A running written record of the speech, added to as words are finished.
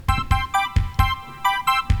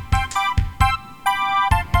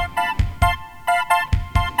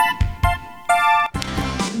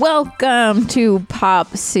Welcome to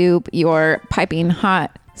Pop Soup, your piping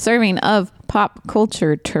hot serving of pop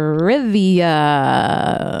culture trivia.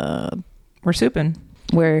 We're souping.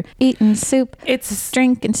 We're eating soup. It's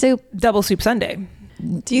drinking soup. Double Soup Sunday.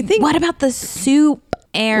 Do you think? What about the soup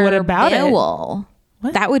air What about bowl? it?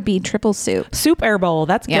 What? That would be triple soup. Soup air bowl.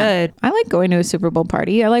 That's good. I like going to a Super Bowl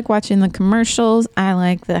party. I like watching the commercials. I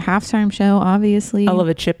like the halftime show, obviously. I love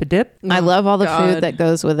a chip a dip. I love all the food that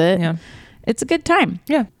goes with it. Yeah. It's a good time.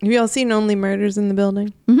 Yeah. Have you all seen Only Murders in the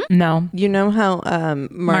Building? Mm-hmm. No. You know how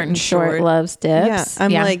Martin Short loves dips? Yeah.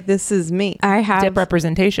 I'm like, this is me. I have Dip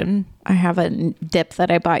representation. I have a dip that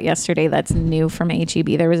I bought yesterday that's new from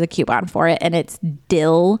HEB. There was a coupon for it, and it's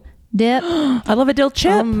dill dip. I love a dill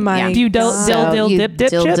chip. Oh my Do you dill you dip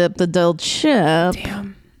dill chip? dip the dill chip.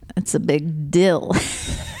 Damn. It's a big dill.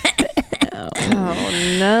 Oh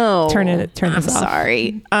no. Turn this I'm off.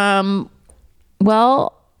 sorry.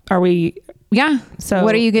 Well, Are we? yeah. So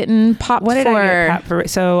what are you getting popped What did for? I get popped for?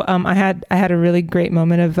 So I had a really great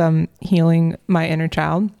moment of healing my inner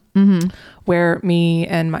child. Mm-hmm. Where me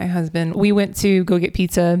and my husband, we went to go get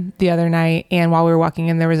pizza the other night, and while we were walking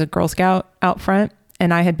in, there was a Girl Scout out front,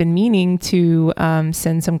 and I had been meaning to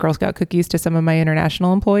send some Girl Scout cookies to some of my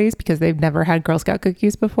international employees because they've never had Girl Scout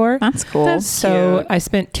cookies before. That's cool. So cute. I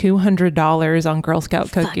spent $200 on Girl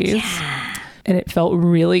Scout cookies, and it felt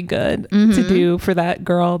really good to do for that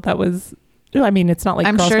girl. That was, I mean, it's not like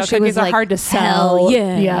I'm Girl sure Scout she cookies was are like, hard to "Hell sell.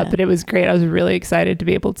 yeah." Yeah, but it was great. I was really excited to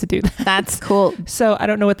be able to do that. That's cool. So I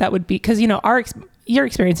don't know what that would be because, you know, your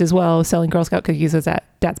experience as well selling Girl Scout cookies was at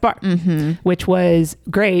Dad's Bar, which was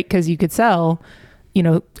great because you could sell, you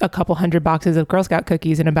know, a couple hundred boxes of Girl Scout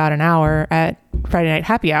cookies in about an hour at Friday night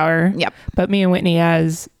happy hour. Yep. But me and Whitney,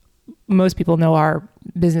 as most people know, are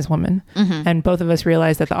businesswomen, and both of us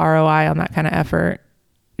realized that the ROI on that kind of effort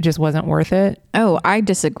just wasn't worth it. Oh, I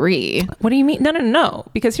disagree. What do you mean? No.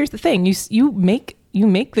 Because here's the thing: you make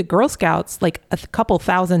the Girl Scouts like a couple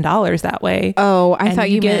 $1,000s that way. Oh, I thought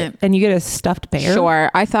you meant. and you get a stuffed bear. Sure,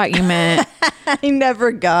 I thought you meant. I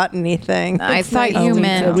never got anything. I thought That's you nice.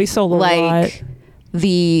 meant we sold a like lot.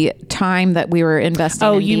 the time that we were investing.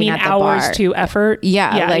 Oh, in you being mean at the hours bar. to effort?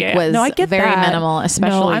 Yeah, was No, I get very that. minimal,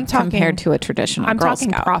 especially I'm talking, compared to a traditional I'm Girl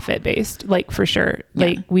talking Scout. profit based, like for sure.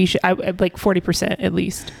 Like we should, like 40% at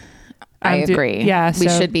least. I agree. Yeah, we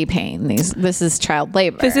so should be paying these. This is child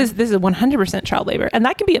labor. This is 100% child labor, and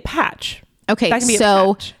that can be a patch. Okay, that can be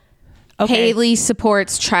so a patch. Okay. Haley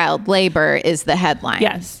supports child labor is the headline.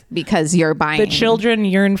 Yes, because you're buying. The children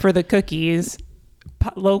yearn for the cookies.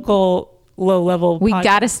 Local low level. We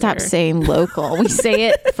got to stop saying local. We say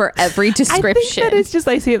it for every description. I think that it's just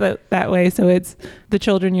I see it that way. So it's the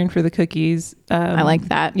children yearn for the cookies. I like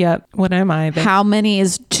that. Yep. What am I? How many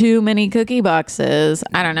is too many cookie boxes?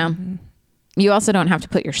 I don't know. You also don't have to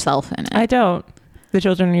put yourself in it. I don't. The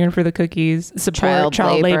children yearn for the cookies. Support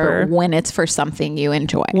child labor when it's for something you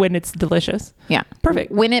enjoy. When it's delicious. Yeah.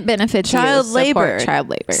 Perfect. When it benefits child you, labor. Child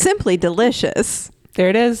labor. Simply delicious. There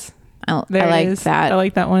it is. I There like it is. that. I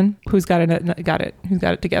like that one. Who's got it? Got it? Who's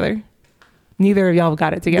got it together? Neither of y'all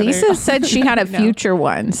got it together. Lisa said she had a No. future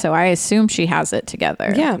one, so I assume she has it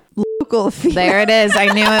together. Yeah. Local female. There it is. I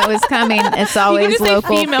knew it was coming. It's always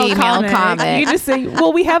local female comic. You just say,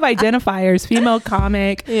 well, we have identifiers: female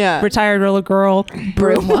comic, retired roller girl,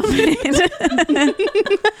 broom woman. We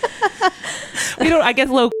don't. I guess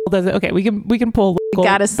local doesn't. Okay, we can pull local.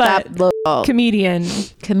 Gotta stop local. Comedian.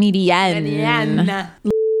 Comedian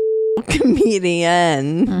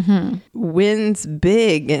wins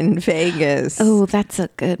big in Vegas. Oh, that's a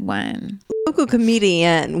good one. Local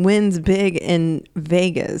comedian wins big in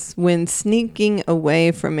Vegas when sneaking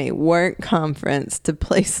away from a work conference to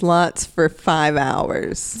play slots for 5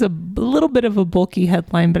 hours. It's a little bit of a bulky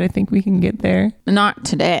headline, but I think we can get there. Not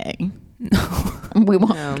today. No. We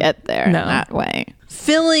won't get there that way.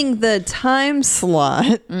 Filling the time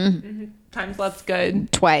slot. Time slot's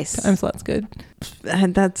good. Twice. Time slot's good.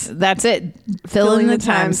 That's it. Filling the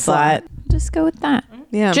time slot. Just go with that.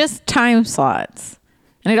 Yeah. Just time slots.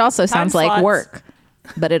 And it also sounds like work,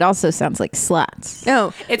 but it also sounds like slots.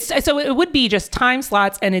 Oh, so it would be just time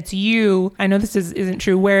slots, and it's you. I know this isn't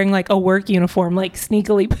true. Wearing like a work uniform, like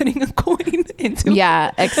sneakily putting a coin into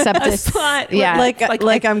except a slot. Yeah, like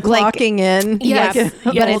I'm clocking in. Yes,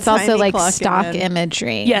 but it's also like stock in.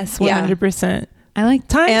 imagery. Yes, 100%. I like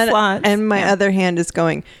time slots. And my other hand is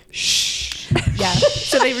going shh. Yeah.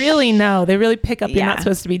 So they really know. They really pick up. You're not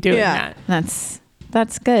supposed to be doing that.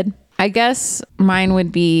 That's good. I guess mine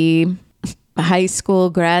would be a high school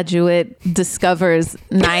graduate discovers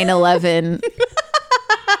 9/11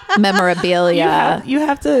 memorabilia. You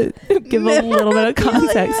have to give a little bit of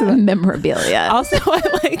context to that. Memorabilia. Also, I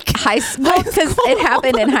like High school because it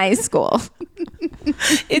happened in high school.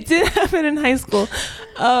 it did happen in high schoschool.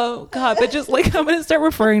 Oh God! But just like I'm gonna start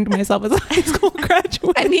referring to myself as a high school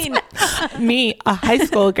graduate. I mean, me, a high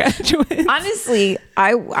school graduate. honestly,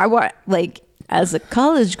 I want like as a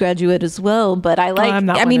college graduate as well, but I like. I'm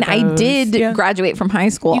not I mean, one of I those. did Yeah. graduate from high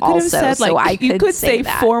school You could have also, said, so I you could say say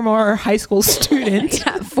that. former high school student.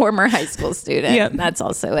 Yeah, former high school student. Yep. That's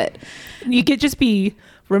also it. You could just be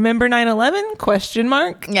remember 9/11 question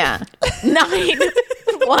mark. Yeah. 911.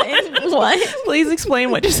 Please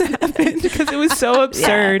explain what just happened because it was so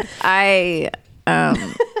absurd. Yeah.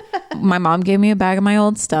 My mom gave me a bag of my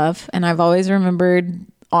old stuff, and I've always remembered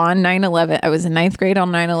on 9/11. I was in 9th grade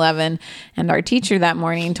on 9/11, and our teacher that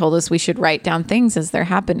morning told us we should write down things as they're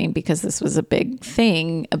happening because this was a big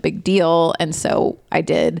thing, a big deal. And so I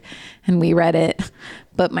did, and we read it.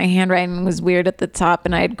 But my handwriting was weird at the top,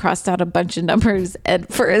 and I had crossed out a bunch of numbers. And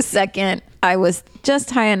for a second, I was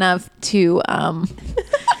just high enough to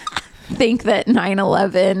think that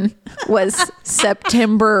 9/11 was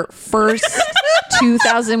September 1st,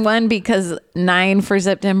 2001, because 9 for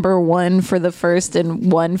September, 1 for the 1st,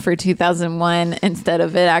 and 1 for 2001, instead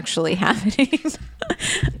of it actually happening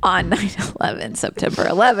on 9/11, September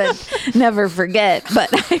 11th. Never forget, but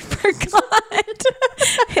I forgot.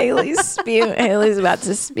 Haley's about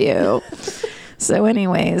to spew. So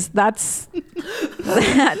anyways, that's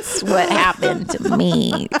what happened to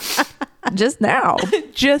me just now.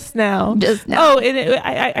 Just now. Oh, and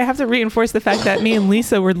I have to reinforce the fact that me and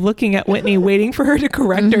Lisa were looking at Whitney, waiting for her to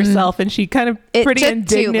correct herself, and she kind of pretty took too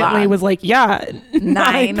indignantly long. was like, "Yeah,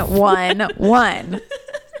 911."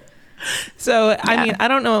 So I mean, I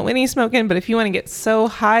don't know what Whitney's smoking, but if you want to get so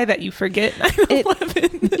high that you forget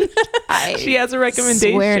 9/11, she has a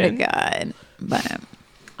recommendation. Swear to God, but.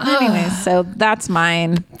 Anyways, so that's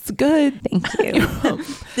mine. It's good. Thank you.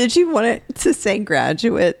 Did you want it to say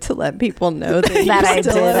graduate to let people know that, That I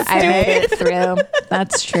still did. I okay? made it through.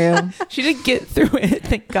 That's true. She did get through it.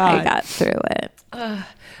 Thank God. I got through it.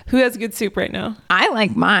 Who has good soup right now? I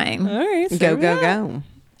like mine. All right, Go.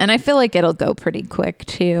 And I feel like it'll go pretty quick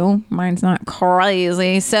too. Mine's not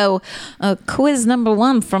crazy. So quiz number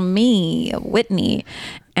 1 from me, Whitney.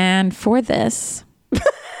 And for this...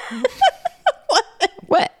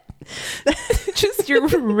 What? Just your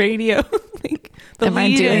radio. Like, Am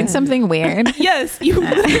I doing something weird? Yes, you.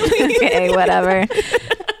 Okay, whatever.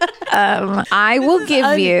 I will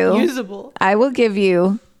give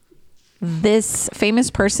you this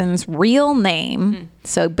famous person's real name.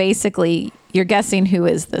 So basically, you're guessing who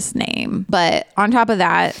is this name. But on top of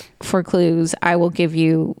that, for clues, I will give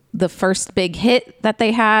you the first big hit that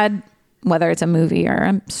they had, whether it's a movie or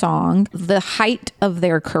a song, the height of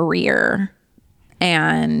their career,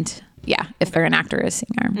 and yeah, if they're an actor or a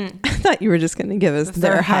singer. I thought you were just going to give us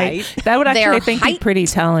their height. That would actually, Their I think, be height. pretty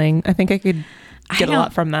telling. I think I could get a don't-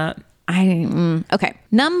 lot from that. Okay.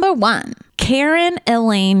 Number 1, Karen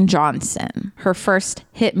Elaine Johnson. Her first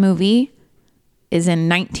hit movie is in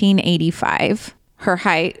 1985. Her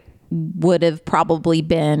height would have probably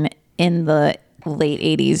been in the late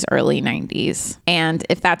 80s, early 90s. And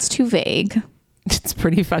if that's too vague, It's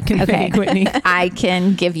pretty fucking vague, Whitney. I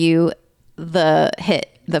can give you the hit.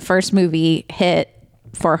 The first movie hit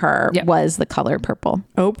for her was The Color Purple.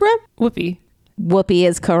 Oprah? Whoopi. Whoopi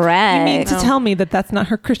is correct. You mean to tell me that that's not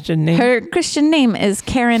her Christian name? Her Christian name is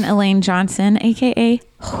Karen Elaine Johnson, aka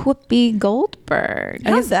Whoopi Goldberg.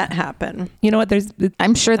 How does that happen? You know what?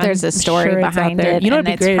 I'm sure there's a story sure it's out behind there. it, You know, and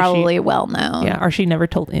it'd be it's great if probably well known. Yeah, or she never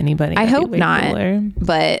told anybody. I That'd be hope way not, cooler.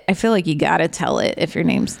 but I feel like you gotta tell it if your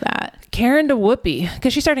name's that. Karen to Whoopi,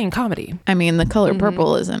 because she started in comedy. I mean, The Color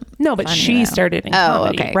Purple isn't. No, but funny, she though. started in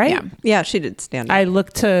comedy, okay, right? yeah. Yeah, she did stand up. I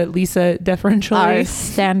looked to Lisa deferentially. Our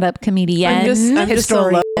stand-up comedian, I'm just a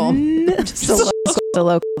historian. local. Just a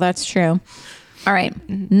local. That's true. All right,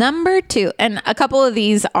 number 2, and a couple of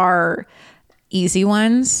these are easy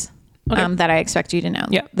ones that I expect you to know.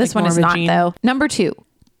 Yeah, this like one is more of a not Gene. though. Number 2,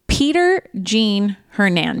 Peter Gene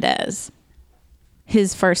Hernandez.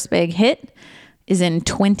 His first big hit is in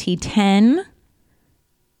 2010.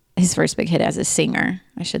 His first big hit as a singer,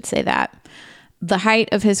 I should say that. The height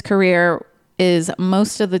of his career is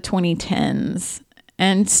most of the 2010s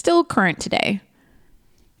and still current today,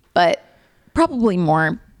 but probably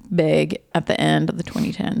more big at the end of the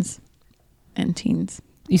 2010s and teens.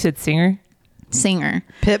 You said singer? Singer.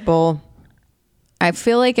 Pitbull. I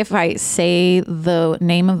feel like if I say the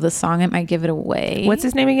name of the song, it might give it away. What's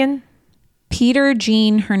his name again? Peter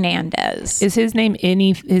Gene Hernandez. Is his name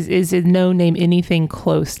is his no name anything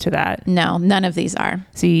close to that? No, none of these are.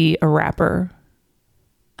 Is he a rapper?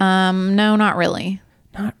 No, not really.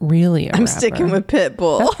 Not really a I'm rapper. sticking with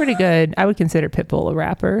Pitbull. That's pretty good. I would consider Pitbull a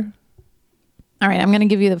rapper. All right, I'm going to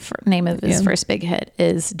give you the name of his first big hit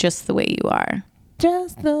is Just the Way You Are.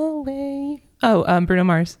 Just the way. Oh, Bruno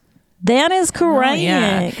Mars. That is correct. Oh,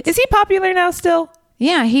 yeah. Is he popular now still?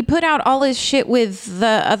 Yeah, he put out all his shit with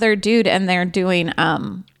the other dude, and they're doing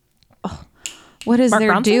what is Mark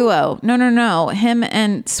their Ronson? duo? No, him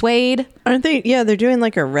and Suede. Aren't they? Yeah, they're doing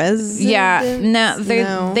like a residence. Yeah, no,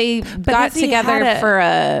 they got has he together had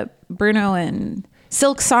for Bruno and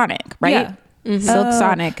Silk Sonic, right? Yeah. Silk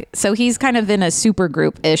Sonic. So he's kind of in a super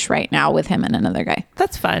group ish right now with him and another guy.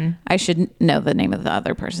 That's fun. I should know the name of the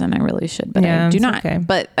other person. I really should, but Yeah, I do it's not. okay.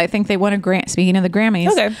 But I think they won a grant. Speaking of the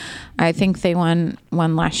Grammys, Okay. I think they won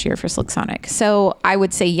one last year for Silk Sonic. So I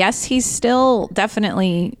would say yes, he's still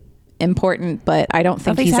definitely important, but I don't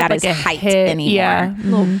think he's at his height anymore. Yeah.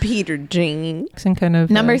 Little Peter Jean. Some kind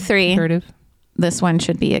of Number 3. figurative. This one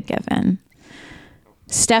should be a given.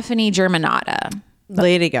 Stephanie Germanotta.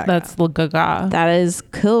 Lady Gaga. That's Lil Gaga. That is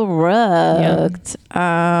correct.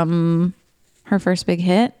 Her first big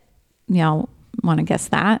hit. Y'all want to guess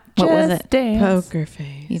that? What was Just it? Dance. Poker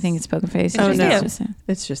Face. You think it's Poker Face? Oh, Just no. Dance?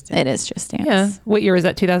 It's just It is Just Dance. Yeah. What year was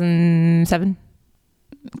that? 2007?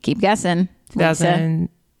 Keep guessing. Lisa.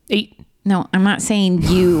 2008? No, I'm not saying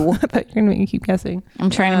you. I thought you were going to make me keep guessing. I'm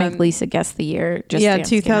trying to make Lisa guess the year. Just yeah, Dance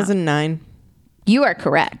came out. 2009. You are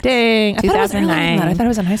correct. Dang. I thought it was earlier than 2009. that. I thought it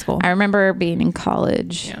was in high school. I remember being in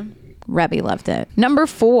college. Yeah. Rebby loved it. Number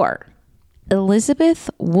 4, Elizabeth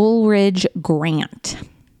Woolridge Grant.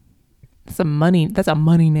 That's a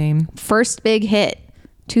money name. First big hit,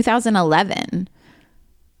 2011.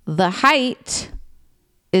 The height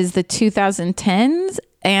is the 2010s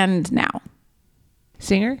and now.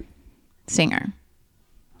 Singer? Singer.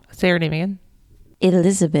 Say her name again.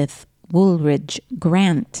 Elizabeth Woolridge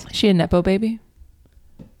Grant. Is she a Nepo baby?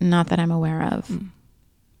 Not that I'm aware of.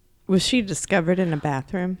 Was she discovered in a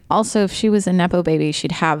bathroom? Also, if she was a Nepo baby,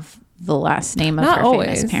 she'd have the last name of Not her always.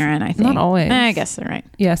 famous parent, I think. Not always. I guess they're right.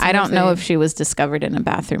 Yes. I don't know if she was discovered in a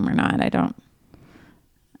bathroom or not.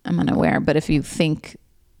 I'm unaware. But if you think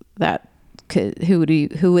that who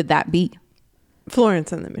would that be?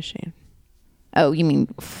 Florence and the Machine. Oh, you mean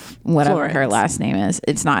whatever her Florence. last name is.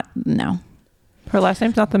 It's not, no. her last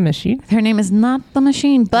name's not the Machine. Her name is not the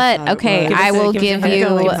Machine, but thought it okay, was. I will Give us give a you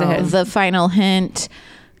hint. Give us a hint. the final hint.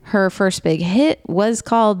 Her first big hit was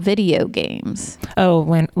called Video Games. Oh,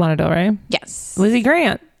 Lana Del Rey. Yes. Lizzie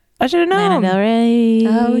Grant. I should have known. Lana Del Rey.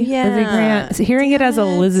 Oh, yeah. Lizzie Grant. So hearing it as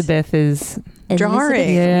Elizabeth is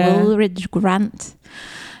Jarring. Yeah. Woolridge Grant.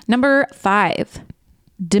 Number 5,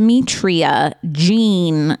 Demetria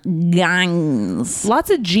Jean Gaines. lots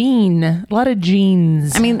of Jean. A lot of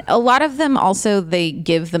jeans. I mean, a lot of them also, they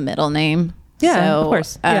give the middle name. Yeah, So, of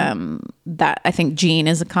course. Yeah. That I think Jean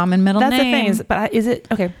is a common middle that's name. the thing. Is it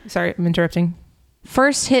okay? Sorry, I'm interrupting.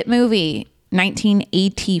 First hit movie,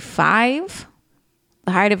 1985.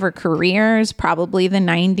 The height of her career is probably the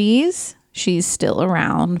 90s. She's still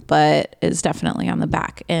around, but is definitely on the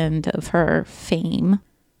back end of her fame.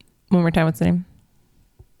 One more time. What's the name?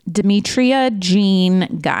 Demetria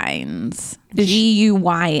Jean Gaines. Is she-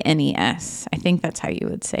 Guynes. I think that's how you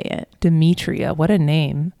would say it. Demetria. What a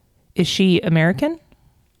name. Is she American?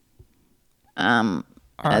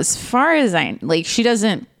 As far as I like, she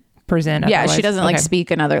doesn't. Present. Yeah, otherwise? she doesn't like Okay.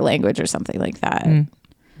 speak another language or something like that.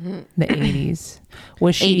 The 80s.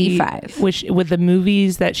 Was she 85. with the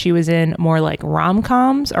movies that she was in more like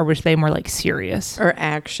rom-coms, or was they more like serious? Or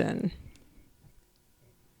action.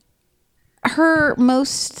 Her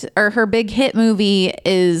big hit movie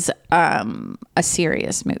is a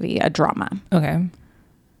serious movie, a drama. Okay.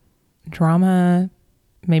 Drama,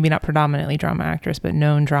 maybe not predominantly drama actress, but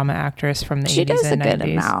known drama actress from the 80s She does a and good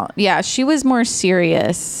 90s. amount. Yeah, she was more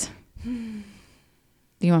serious.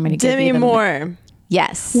 Do you want me to give Demi you the Moore.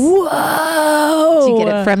 Yes. Whoa! Did you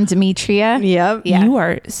get it from Demetria? Yep. Yeah.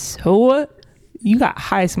 You got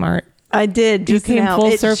high smart. I did. You Just came now. full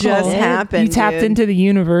It circle. just happened. You tapped dude. into the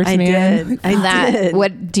universe, I man. did. I did.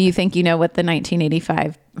 What do you think? You know what the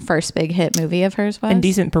 1985 first big hit movie of hers was?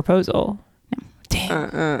 Indecent Proposal.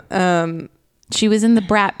 Damn. She was in the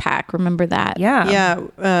Brat Pack. Remember that? Yeah.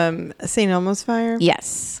 Yeah. St. Elmo's Fire.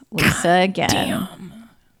 Yes. Lisa again. Damn.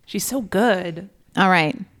 She's so good. All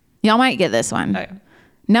right. Y'all might get this one. Okay.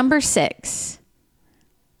 Number 6,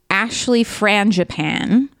 Ashley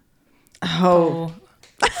Frangipan. Oh.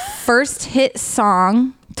 First hit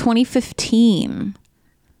song, 2015.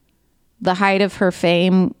 The height of her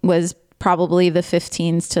fame was probably the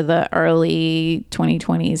 15s to the early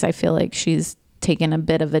 2020s. I feel like she's taken a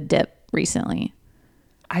bit of a dip recently.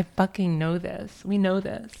 I fucking know this. We know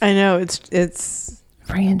this. I know. It's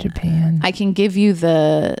Frangipane. I can give you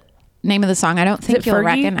the name of the song. I don't think you'll Fergie?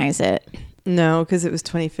 recognize it. No, because it was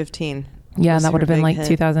 2015. Yeah, Was that would her have been big like hit.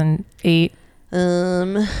 2008.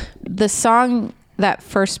 The song that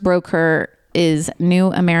first broke her is New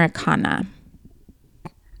Americana,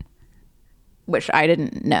 which I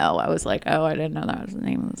didn't know. I was like, oh, I didn't know that was the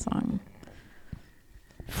name of the song.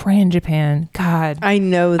 Frangipane. God. I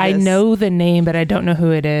know this. I know the name, but I don't know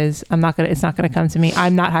who it is. It's not gonna come to me.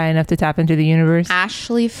 I'm not high enough to tap into the universe.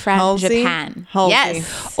 Ashley Frangipane. Halsey.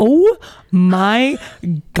 Yes. Oh my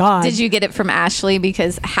God. Did you get it from Ashley?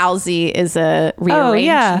 Because Halsey is a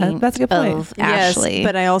rearranging that's a good point. of Ashley. Yes,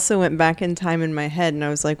 but I also went back in time in my head and I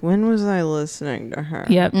was like, when was I listening to her?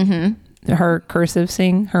 Yep. Mm-hmm. Her cursive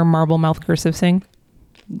sing, her marble mouth cursive sing.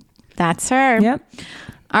 That's her. Yep.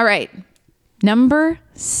 All right. Number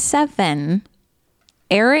 7,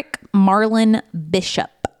 Eric Marlon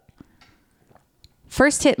Bishop.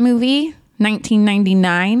 First hit movie,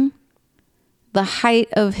 1999. The height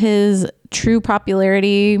of his true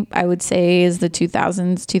popularity, I would say, is the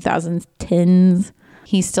 2000s, 2010s.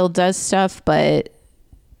 He still does stuff, but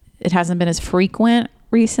it hasn't been as frequent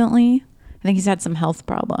recently. I think he's had some health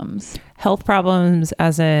problems. Health problems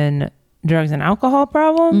as in drugs and alcohol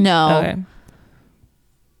problems? No. Okay.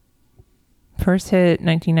 First hit,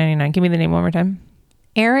 1999. Give me the name one more time.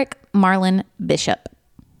 Eric Marlon Bishop.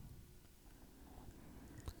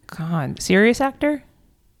 God. Serious actor?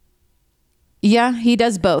 Yeah, he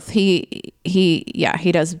does both. He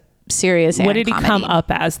does serious and What did he comedy. come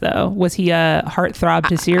up as, though? Was he a heartthrob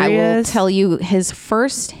to serious? I will tell you, his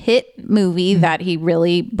first hit movie that he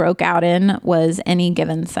really broke out in was Any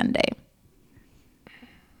Given Sunday.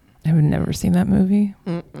 I've never seen that movie.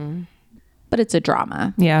 But it's a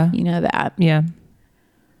drama. Yeah. You know that. Yeah.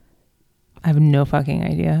 I have no fucking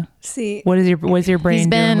idea. See, What is your brain He's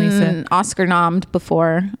doing, Lisa? been Oscar nommed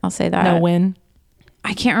before. I'll say that. No win.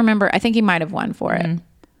 I can't remember. I think he might have won for it.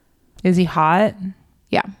 Is he hot?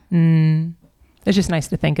 Yeah. It's just nice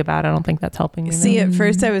to think about. I don't think that's helping me. see, at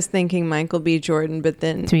first I was thinking Michael B. Jordan, but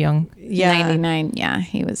then Too young. yeah, 99. Yeah,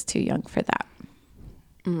 he was too young for that.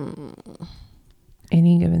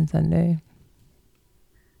 Any Given Sunday.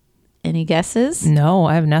 Any guesses? No,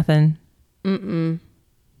 I have nothing.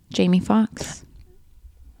 Jamie Foxx.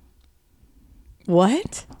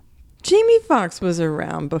 What? Jamie Foxx was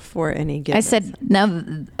around before Any Given. I said, now,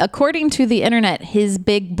 according to the internet, his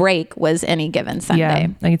big break was Any Given Sunday. Yeah,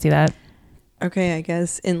 I can see that. Okay, I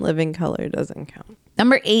guess In Living Color doesn't count.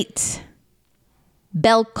 Number 8,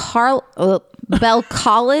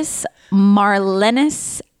 Belcalis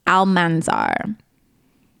Marlenis Almanzar.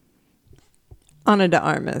 Ana de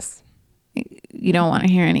Armas. You don't want to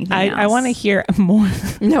hear anything else. I want to hear more.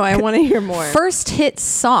 No, I want to hear more. First hit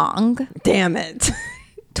song, Damn it.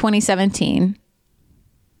 2017.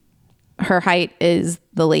 Her height is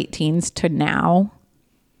the late teens to now.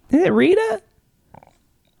 Is it Rita?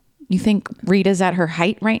 You think Rita's at her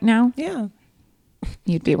height right now? Yeah.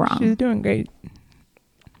 You'd be wrong. She's doing great.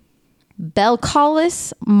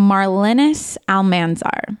 Belcalis Marlenis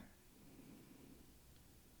Almanzar.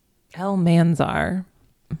 El Manzar.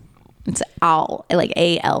 It's Al, like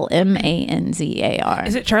Almanzar.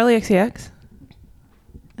 Is it Charlie XCX?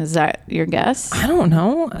 Is that your guess? I don't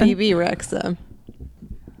know. BB Rexa.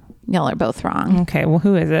 Y'all are both wrong. Okay, well,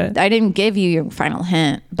 who is it? I didn't give you your final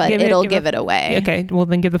hint, but it'll give it away. Okay, well,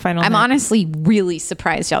 then give the final I'm hint. honestly really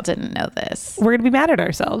surprised y'all didn't know this. We're going to be mad at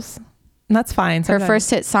ourselves. And that's fine. Her sometimes. first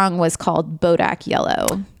hit song was called Bodak Yellow.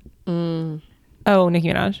 Oh, Nicki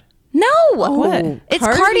Minaj. No, What? It's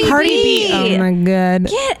Cardi B. Oh my God.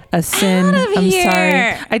 Get a sin. out of I'm here.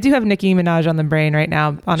 sorry. I do have Nicki Minaj on the brain right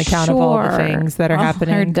now on account of all the Sure. things that are Her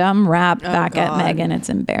happening. dumb rap back at God. Megan. It's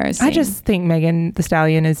embarrassing. I just think Megan Thee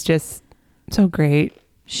Stallion is just so great.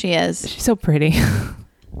 She is. She's so pretty.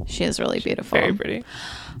 She is really beautiful. Very pretty.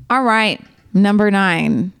 All right. Number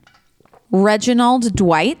 9. Reginald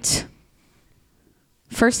Dwight.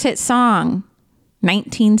 First hit song,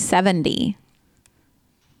 1970.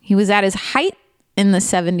 He was at his height in the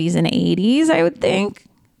 70s and 80s, I would think.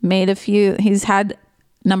 Made a few. He's had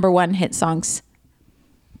number 1 hit songs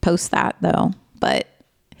post that, though. But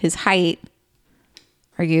his height,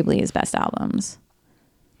 arguably his best albums.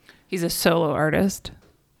 He's a solo artist?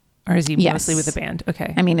 Or is he Yes. mostly with a band?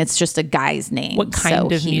 Okay. I mean, it's just a guy's name. What kind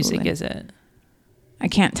so of music is it? I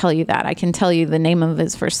can't tell you that. I can tell you the name of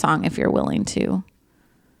his first song if you're willing to.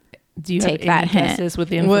 Do you Take have that any hint. guesses with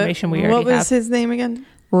the information we already What was have? his name again?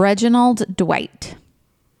 Reginald Dwight.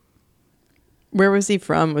 Where was he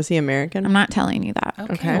from? Was he American? I'm not telling you that.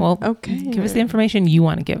 Okay. Well, Okay. give us the information you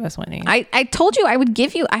want to give us, Whitney. I told you I would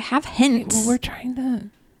give you. I have hints. Well, we're trying to have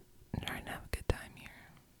a good time here.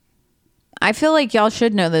 I feel like y'all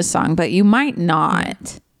should know this song, but you might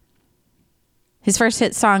not. His first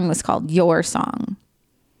hit song was called Your Song.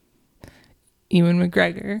 Ewan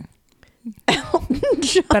McGregor.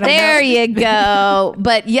 There you go.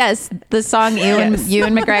 But yes, the song Ewan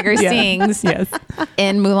McGregor sings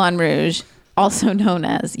in Moulin Rouge, also known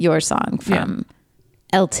as Your Song from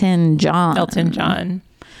Elton John. Elton John.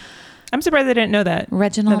 I'm surprised I didn't know that.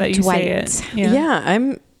 Reginald that you Dwight. say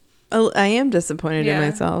it. I am disappointed in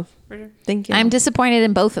myself. Thank you. I'm disappointed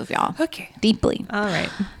in both of y'all. Okay. Deeply. All right.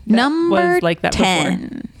 Number was like that 10.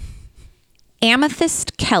 Before.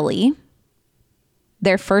 Amethyst Kelly.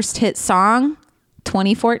 Their first hit song,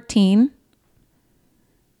 2014.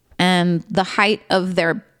 And the height of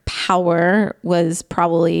their power was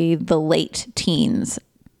probably the late teens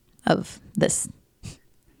of this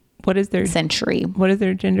century. What is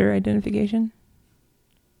their gender identification?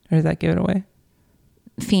 Or does that give it away?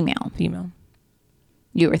 Female.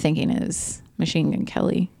 You were thinking is Machine Gun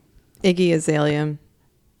Kelly. Iggy Azalea.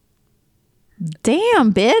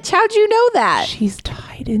 Damn, bitch. How'd you know that? She's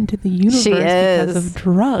tied into the universe She is. because of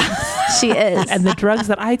drugs. She is. And the drugs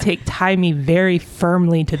that I take tie me very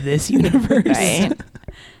firmly to this universe. Right.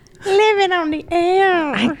 Living on the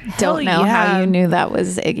air. I don't know how you knew that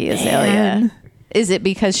was Iggy Azalea. Is it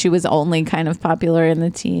because she was only kind of popular in the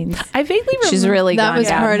teens? I vaguely remember. She's really That gone was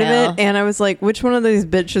part of downhill. it. And I was like, which one of these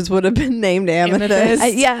bitches would have been named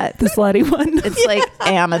Amethyst? Yeah, the slutty one. it's like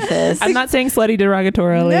Amethyst. I'm not saying slutty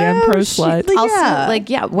derogatorily. I'm pro slut.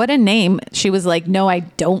 Also, what a name. She was like, no, I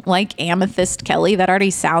don't like Amethyst Kelly. That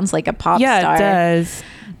already sounds like a pop star. Yeah, it does.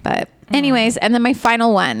 But anyways, and then my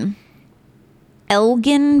final one.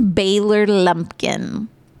 Elgin Baylor Lumpkin.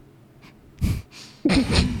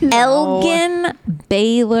 Elgin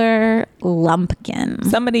Baylor Lumpkin.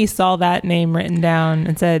 Somebody saw that name written down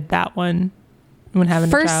and said that one when having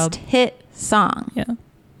a child. First hit song. Yeah.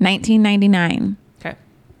 1999. Okay.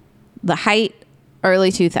 The height,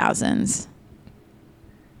 early 2000s.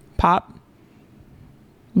 Pop.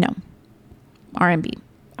 No. R&B.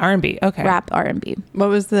 R&B. Okay. Rap R&B. What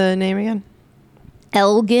was the name again?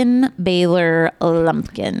 Elgin Baylor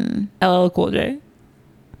Lumpkin. LL Cool J.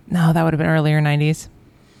 No, that would have been earlier 90s.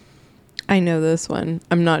 I know this one.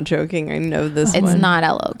 I'm not joking. I know this It's one. not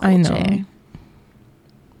LL Cool I know. J.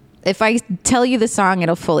 If I tell you the song,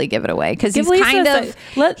 it'll fully give it away because he's Lisa kind of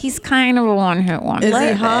let- he's kind of a one-hit wonder. Is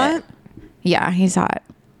he hot? Yeah, he's hot.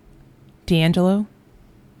 D'Angelo.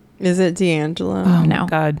 Is it D'Angelo? Oh No. my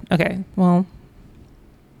God. Okay. Well,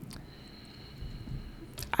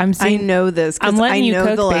 I know this I'm because I letting you know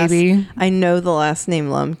cook, the last. baby. I know the last name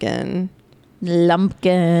Lumpkin.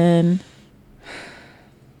 Lumpkin.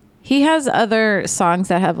 He has other songs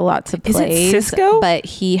that have lots of Is it plays. Cisco? But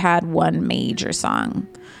he had one major song.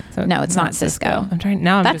 So No, it's not Cisco. I'm trying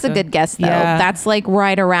now. That's a good guess though. Yeah. That's like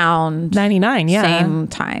right around 99. Yeah. same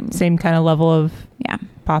time. Same kind of level of Yeah.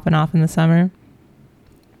 popping off in the summer.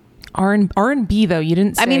 R&B though. You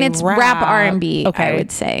didn't say I mean, it's rap R&B, Okay. I would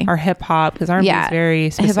say. Or hip hop because R&B is very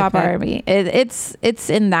specific. hip hop R&B. It's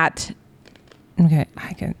in that. Okay.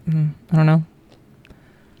 I don't know.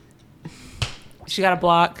 She got a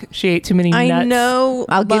block. She ate too many nuts. I know.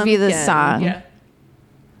 I'll give you the Lumpkin. song. Yeah.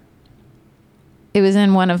 It was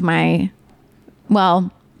in one of my.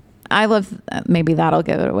 Well, I love. Maybe that'll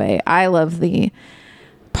give it away. I love the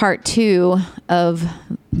part 2 of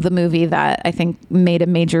the movie that I think made a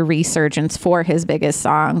major resurgence for his biggest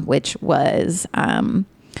song, which was. Oh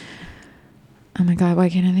my God! Why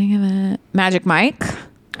can't I think of it? Magic Mike.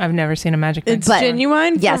 I've never seen a Magic Mike. It's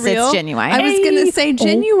Genuine. For Yes, real? it's Genuine. I was gonna say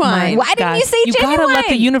Genuine. Why didn't you say You Genuine? gotta let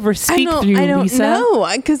the universe speak through you, I don't Lisa. know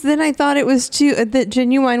because then I thought it was that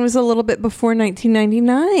Genuine was a little bit before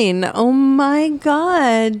 1999. Oh my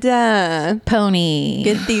God! Pony.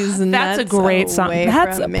 Get these nuts. That's a great song. away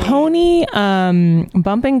That's from me. Pony,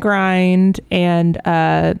 Bump and Grind, and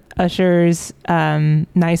Usher's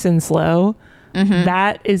Nice and Slow. Mm-hmm.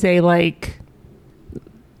 That is a like.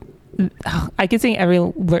 I could sing every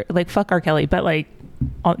like fuck R. Kelly, but like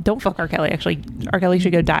don't fuck R. Kelly. Actually, R. Kelly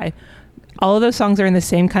should go die. All of those songs are in the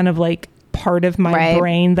same kind of like part of my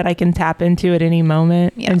brain that I can tap into at any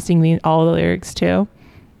moment and sing all the lyrics too.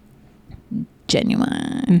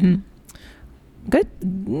 Genuine.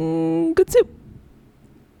 Mm-hmm. Good soup.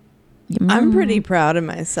 I'm pretty proud of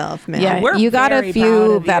myself, man. Yeah, We're you got a very proud few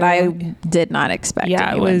of that I you. did not expect Yeah,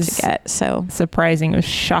 it anyone was to get. So surprising. It was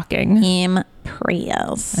shocking.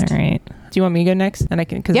 impressed. All right. Do you want me to go next? And I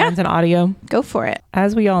can, because mine's an audio. Go for it.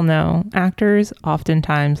 As we all know, actors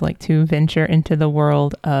oftentimes like to venture into the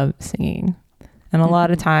world of singing. And a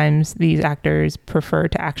lot of times these actors prefer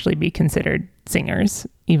to actually be considered singers,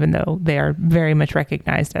 even though they are very much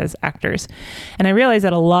recognized as actors. And I realized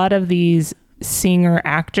that a lot of these singer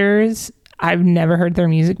actors, I've never heard their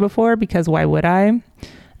music before, because why would I?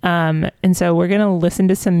 And so we're going to listen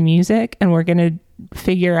to some music and we're going to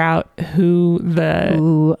figure out who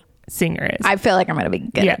the singer is. I feel like I'm going to be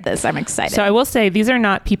good at this. I'm excited. So I will say, these are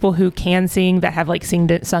not people who can sing that have like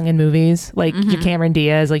sung in movies, like your Cameron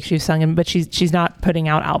Diaz, like she's sung in, but she's not putting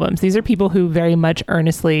out albums. These are people who very much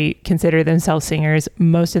earnestly consider themselves singers.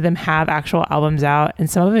 Most of them have actual albums out, and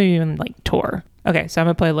some of them even like tour. Okay, so I'm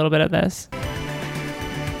going to play a little bit of this.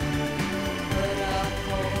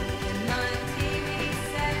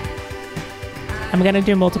 I'm going to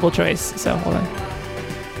do multiple choice, so hold on.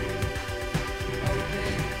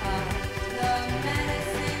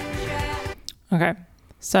 Okay,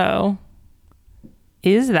 so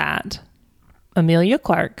is that Amelia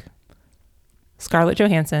Clark, Scarlett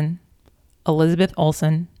Johansson, Elizabeth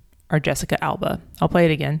Olsen, or Jessica Alba? I'll play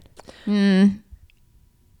it again. I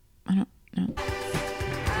don't know.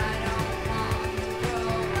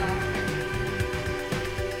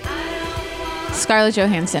 Scarlett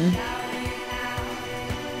Johansson.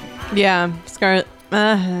 Yeah, Scarlett.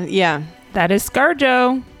 Yeah. That is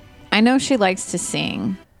ScarJo. I know she likes to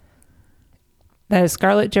sing. That is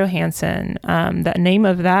Scarlett Johansson. The name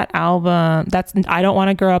of that album, that's I Don't Want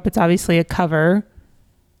to Grow Up. It's obviously a cover.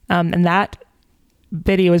 And that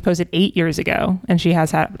video was posted 8 years ago, and she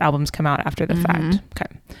has had albums come out after the fact.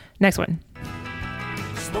 Okay. Next one.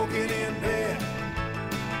 Smoking in bed.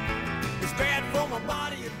 It's bad for my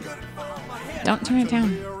body and good for my head. Don't turn it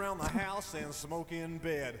down. Around the house and smoke in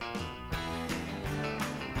bed.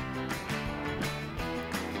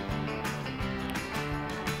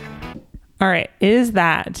 All right. Is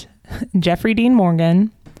that Jeffrey Dean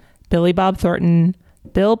Morgan, Billy Bob Thornton,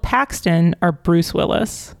 Bill Paxton, or Bruce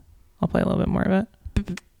Willis? I'll play a little bit more of it.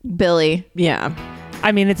 Billy. Yeah.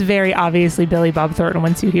 I mean, it's very obviously Billy Bob Thornton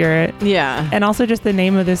once you hear it. Yeah. And also just the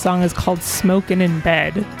name of this song is called Smokin' in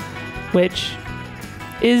Bed, which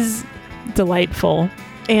is delightful.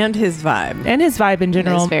 And his vibe. And his vibe in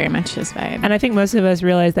general. It is very much his vibe. And I think most of us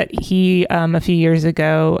realized that he, a few years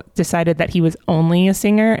ago, decided that he was only a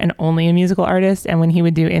singer and only a musical artist. And when he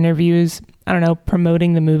would do interviews, I don't know,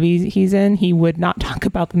 promoting the movies he's in, he would not talk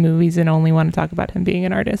about the movies and only want to talk about him being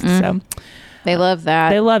an artist. So they love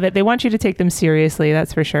that. They love it. They want you to take them seriously.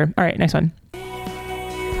 That's for sure. All right, next one.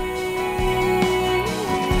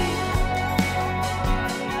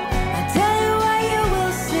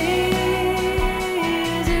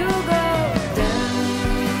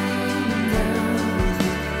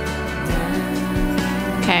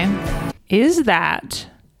 Is that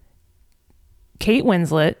Kate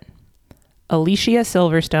Winslet, Alicia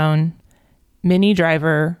Silverstone, Minnie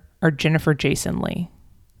Driver, or Jennifer Jason Leigh?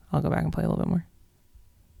 I'll go back and play a little bit more.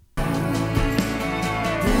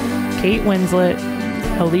 Kate Winslet,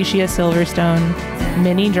 Alicia Silverstone,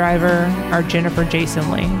 Minnie Driver, or Jennifer Jason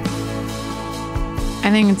Leigh? I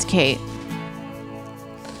think it's Kate.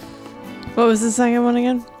 What was the second one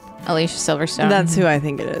again? Alicia Silverstone. That's who I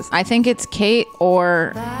think it is. I think it's Kate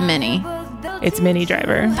or Minnie. It's Minnie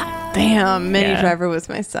Driver. Damn, Minnie Yeah. Driver was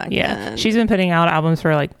my second. Yeah. She's been putting out albums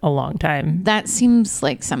for like a long time. That seems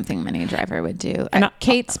like something Minnie Driver would do. And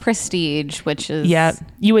Kate's Prestige, which is... Yeah.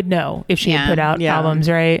 You would know if she had put out Yeah. albums,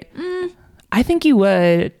 right? I think you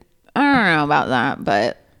would. I don't know about that,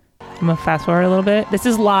 but... I'm going to fast forward a little bit. This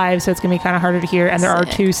is live, so it's going to be kind of harder to hear. And there are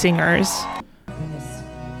two singers.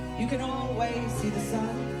 You can always see the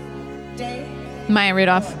sun. Day. Maya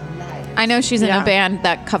Rudolph. I know she's in Yeah. a band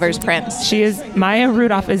that covers Prince. She is, Maya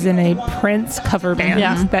Rudolph is in a Prince cover band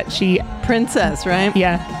Yeah. that she, Princess, right?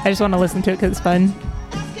 yeah, I just want to listen to it because it's fun.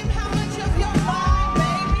 Ask him how much of your life,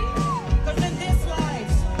 baby. 'Cause in this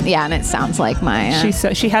life, Yeah, and it sounds like Maya.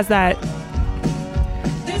 She has that,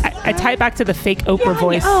 I tie it back to the fake Oprah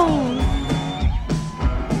voice.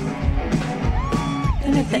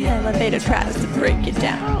 And if the elevator tries to break you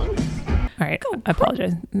down. All right, I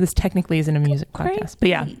apologize. This technically isn't a music podcast, but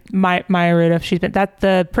yeah, Maya Rudolph. She's been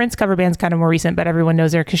the Prince cover band's kind of more recent, but everyone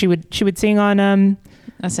knows her because she would sing on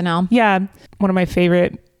SNL. Yeah, one of my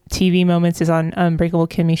favorite TV moments is on Unbreakable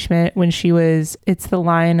Kimmy Schmidt when she was. It's the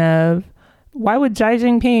line of, "Why would Xi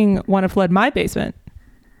Jinping want to flood my basement?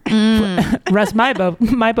 Rust my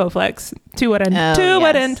Bowflex. To what end? Oh, to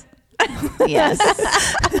what yes. end?"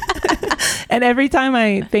 Yes. And every time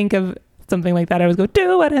I think of something like that, I always go,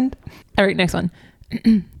 "To what end?" All right, next one.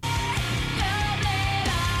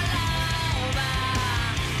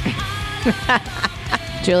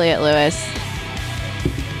 Juliette Lewis.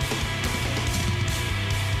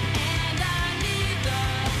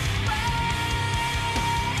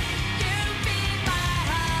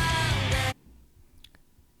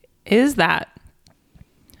 Is that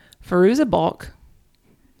Fairuza Balk,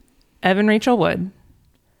 Evan Rachel Wood,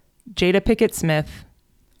 Jada Pinkett Smith,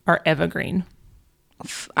 or Eva Green?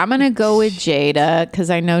 I'm going to go with Jada because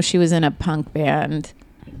I know she was in a punk band.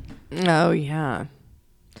 Oh yeah.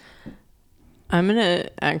 I'm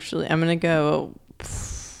gonna go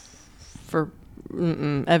for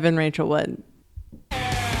Evan Rachel Wood.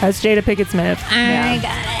 That's Jada Pinkett Smith. I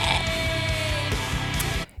got it.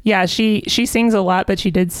 Yeah, she sings a lot, but she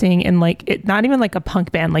did sing in like it, not even like a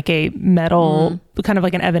punk band, like a metal, kind of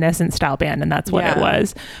like an Evanescence style band, and that's what it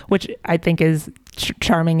was, which I think is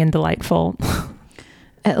charming and delightful.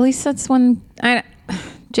 At least that's one.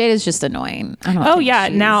 Jada's just annoying. I don't. Oh think yeah,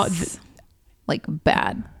 she's, now like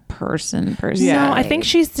bad person per se. No, I think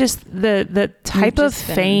she's just the type of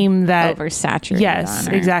fame that oversaturated. Yes,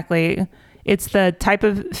 on her. Exactly. It's the type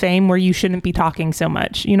of fame where you shouldn't be talking so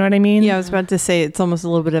much. You know what I mean? Yeah, I was about to say it's almost a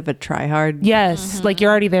little bit of a try hard. Yes, like you're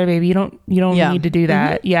already there, baby. You don't need to do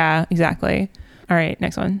that. Yeah, exactly. All right,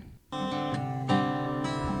 next one.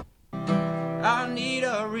 I need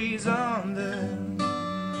a reason then.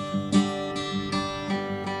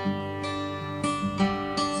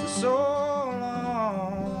 So long.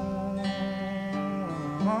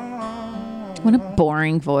 What a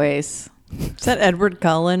boring voice. Is that Edward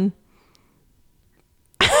Cullen?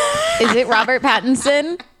 Is it Robert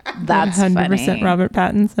Pattinson? That's 100% funny. Robert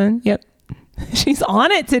Pattinson. Yep. She's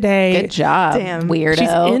on it today. Good job, Damn. weirdo.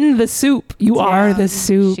 She's in the soup. You are the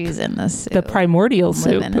soup. She's in the soup. The primordial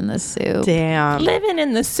soup. Living in the soup. Damn. Living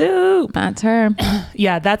in the soup. That's her.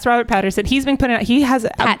 Yeah, that's Robert Pattinson. He's been putting out. He has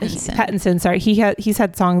Pattinson. Pattinson. Sorry, he's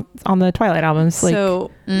had songs on the Twilight albums. Like,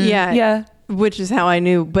 So yeah, which is how I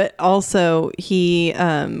knew. But also he,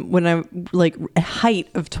 when I like height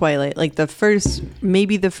of Twilight, like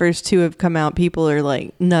maybe the first two have come out, people are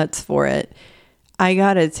like nuts for it. I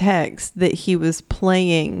got a text that he was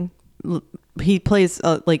playing. He plays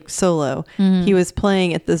like solo. He was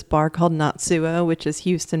playing at this bar called Natsuo, which is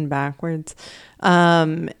Houston backwards.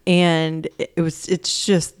 And it's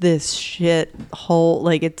just this shit hole.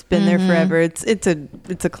 Like it's been there forever. It's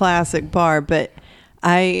a classic bar, but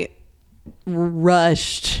I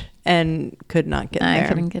rushed and could not get there. I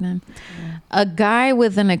couldn't get in. A guy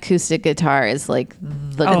with an acoustic guitar is like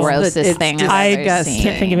the grossest thing I've ever I seen.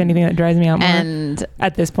 can't think of anything that drives me out more. And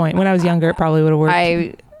at this point, when I was younger, it probably would have worked.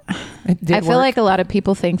 I feel like a lot of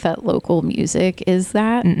people think that local music is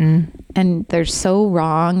that, and they're so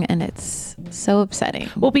wrong, and it's so upsetting.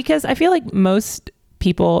 Well, because I feel like most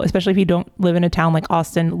people, especially if you don't live in a town like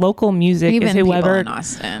Austin, local music Even is whoever. people in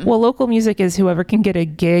Austin. Well, local music is whoever can get a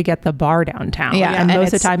gig at the bar downtown. Yeah, and and most of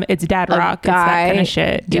the it's time it's dad a rock. It's guy that kind of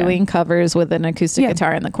shit. doing covers with an acoustic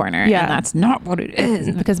guitar in the corner, and that's not what it is.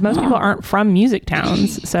 Because most people aren't from music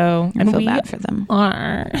towns, so I feel bad for them.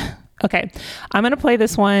 Are. Okay, I'm gonna play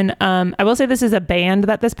this one. I will say this is a band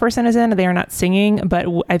that this person is in. They are not singing, but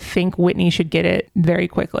I think Whitney should get it very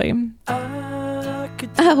quickly.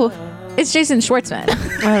 Oh, it's Jason Schwartzman.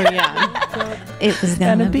 Oh yeah. It was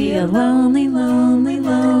gonna be a lonely, lonely,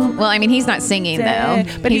 lonely. Well, I mean, he's not singing though,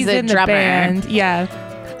 But he's a in drummer. the band. Yeah,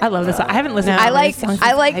 I love this song. I haven't listened to I this like song since the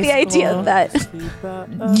high idea school.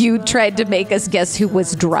 that you tried to make us guess who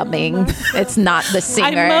was drumming. It's not the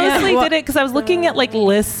singer. I mostly did it because I was looking at like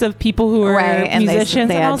lists of people who are Right, and they musicians,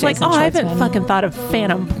 and had I was like, Jason I haven't Schwartzman. fucking thought of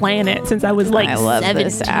Phantom Planet since I was like I love 17.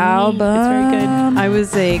 this album. It's very good. I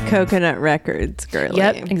was a Coconut Records girly.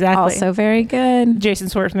 Yep, exactly. Also very good. Jason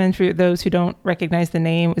Schwartzman, for those who don't recognize the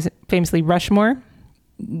name, was famously Rushmore.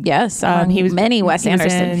 Yes, he was many Wes he was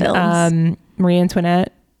Anderson in, films. Marie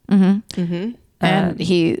Antoinette. And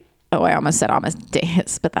I almost said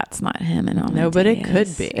Amadeus, but that's not him. And Amadeus. No, but it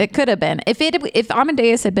could be. It could have been. If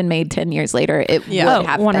Amadeus had been made 10 years later, it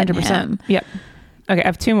would have been him. Yep. Okay, I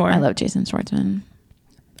have two more. I love Jason Schwartzman.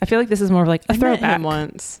 I feel like this is more of like a I met throwback. him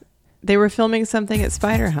once. They were filming something at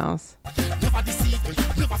Spider House.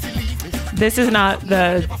 This is not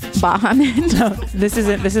the. Bahamut. No, this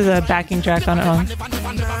isn't. This is a backing track on it.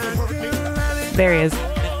 There he is.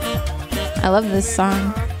 I love this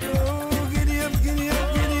song.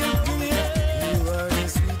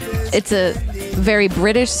 It's a very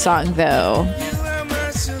British song, though.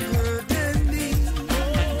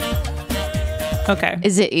 Okay.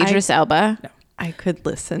 Is it Idris Elba? I could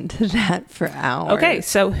listen to that for hours. Okay,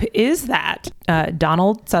 so is that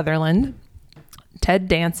Donald Sutherland, Ted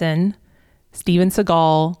Danson, Steven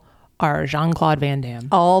Seagal, or Jean-Claude Van Damme?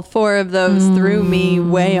 All four of those threw me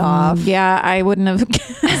way off. Yeah, I wouldn't have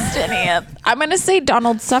guessed any of. I'm going to say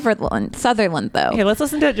Donald Sutherland, though. Okay, let's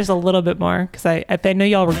listen to it just a little bit more because I know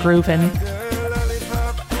y'all were grooving.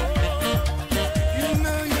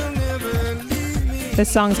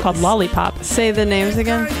 This song is called Lollipop. Say the names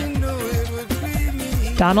again.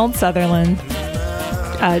 Donald Sutherland,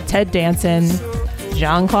 Ted Danson,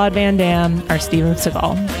 Jean-Claude Van Damme, or Steven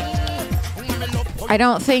Seagal. I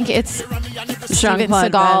don't think it's Steven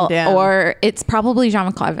Jean-Claude Van Seagal, Damme. or it's probably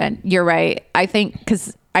Jean-Claude Van. You're right. I think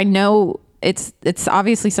because I know it's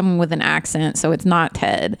obviously someone with an accent, so it's not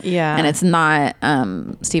Ted. Yeah. And it's not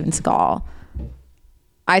Steven Seagal.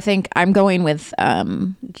 I think I'm going with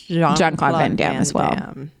Jean-Claude Van Damme as well.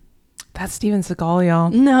 Damme. That's Steven Seagal, y'all.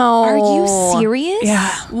 No. Are you serious? Yeah.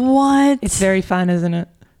 What? It's very fun, isn't it?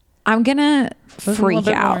 I'm gonna Listen a little freak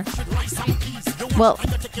bit out. Well,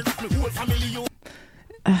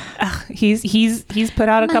 He's put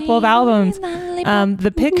out a couple of albums.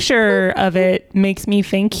 The picture of it makes me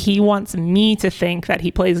think he wants me to think that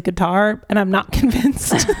he plays guitar, and I'm not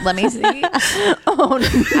convinced. let me see. Oh,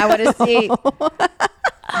 no. I want to see.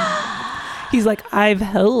 He's like, I've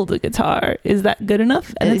held a guitar. Is that good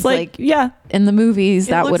enough? And it's like, yeah. In the movies,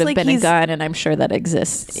 It that looks would have like been a he's- gun, and I'm sure that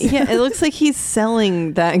exists. Yeah, it looks like he's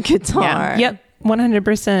selling that guitar. Yep,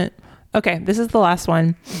 100%. Okay, this is the last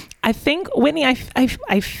one. I think, Whitney, I have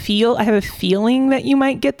a feeling that you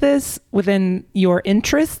might get this within your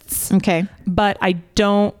interests, Okay. but I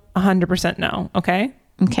don't 100% know. Okay.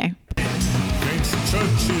 Okay. Against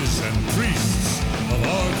churches and priests of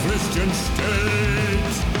our Christian state.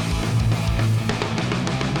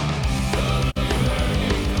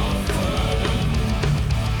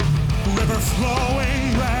 River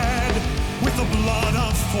flowing red with the blood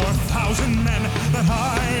of 4,000 men that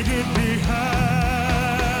I did behead.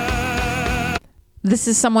 This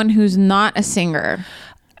is someone who's not a singer.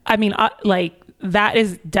 I mean, that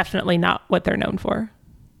is definitely not what they're known for.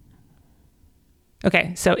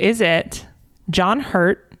 Okay, so is it John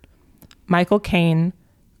Hurt, Michael Caine,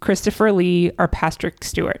 Christopher Lee, or Patrick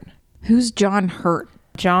Stewart? Who's John Hurt?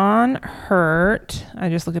 John Hurt. I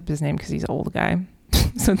just looked up his name because he's an old guy.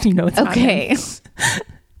 So you know it's not Okay. him.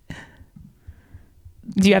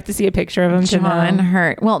 Do you have to see a picture of him to John know?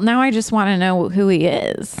 Hurt. Well, now I just want to know who he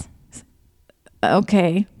is.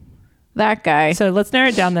 Okay. That guy. So let's narrow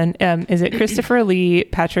it down then. Is it Christopher Lee,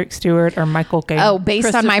 Patrick Stewart, or Michael Caine? Oh,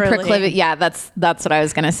 based on my Christopher Lee. proclivity. Yeah, that's what I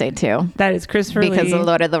was going to say too. that is Christopher Because Lee. of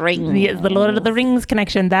Lord of the Rings. The Lord of the Rings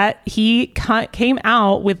connection, that he came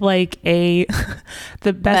out with like the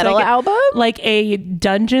best Metal album? like a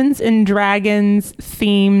Dungeons and Dragons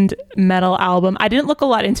themed metal album. I didn't look a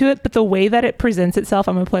lot into it, but the way that it presents itself,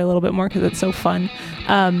 I'm gonna play a little bit more because it's so fun.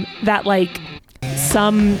 That like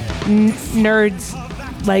some nerds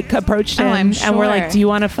like approached him I'm and were like, sure. "Do you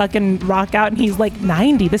want to fucking rock out?" And he's like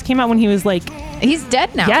 90. This came out when he was like, He's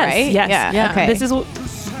dead now, yes, right? yes, Yeah. Okay. This is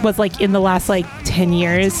was like in the last like 10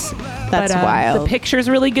 years. That's The wild. picture's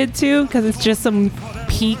really good too because it's just some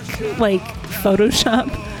peak like Photoshop.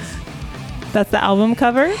 That's the album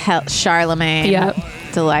cover. Charlemagne. Yeah.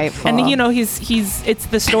 Delightful. And you know it's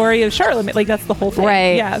the story of Charlemagne. Like that's the whole thing.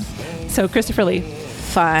 Right. Yeah. So Christopher Lee,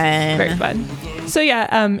 fun. very fun. So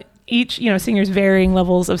yeah, each singers varying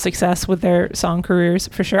levels of success with their song careers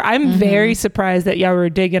for sure. I'm very surprised that y'all were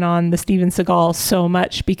digging on the Steven Seagal so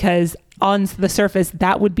much because on the surface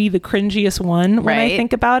that would be the cringiest one when I Right.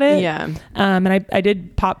 think about it. Yeah. And I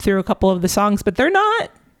did pop through a couple of the songs, but they're not.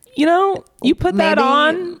 You put that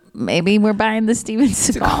on Maybe we're buying the Steven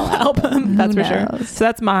Seagal album. That's Who for sure. knows? So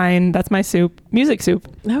that's mine. That's my soup. Music soup.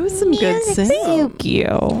 That was some good soup. Thank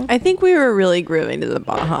you. I think we were really grooving to the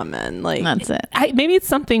Baja Men. Like That's it. Maybe it's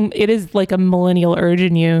something. It is like a millennial urge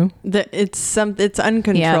in you. it's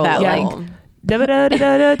uncontrollable. that, like,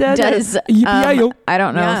 Does I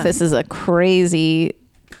don't know Yeah. if this is a crazy,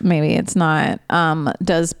 maybe it's not.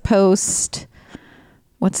 Does post,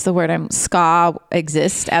 what's the word? Ska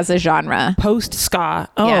exist as a genre? Post ska.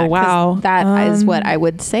 Oh Yeah, 'cause wow. that is what I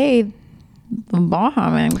would say the Baja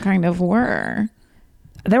Men kind of were.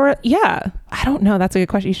 There were. Yeah. I don't know. That's a good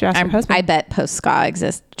question. You should ask your husband. I bet post ska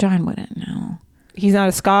exists. John wouldn't know. He's not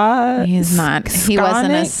a ska. He's not. He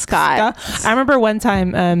wasn't a Scot. I remember one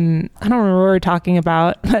time. I don't remember what we were talking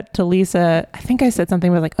about, but to Lisa, I think I said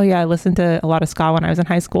something like, "Oh yeah, I listened to a lot of ska when I was in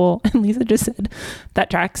high school," and Lisa just said, "That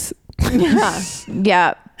tracks." Yeah.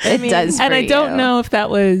 Yeah, it does. And for I don't you. know if that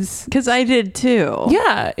was. Because I did too.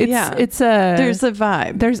 Yeah, it's a. There's a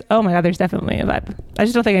vibe. There's oh my god, there's definitely a vibe. I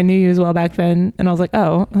just don't think I knew you as well back then, and I was like,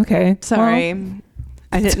 oh okay, Sorry. well,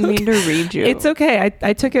 I didn't mean to read you. it's okay.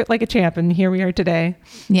 I took it like a champ, and here we are today.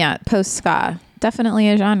 Yeah, post ska, definitely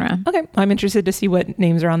a genre. Okay, I'm interested to see what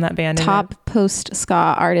names are on that band. Top post ska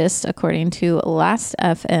artists according to Last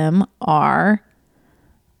FM are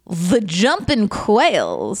the Jumpin'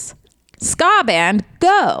 Quails, Ska Band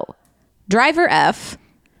Go, Driver F,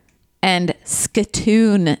 and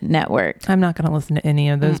Skatoon Network. I'm not going to listen to any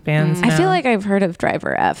of those bands. I feel now. like I've heard of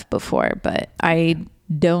Driver F before, but I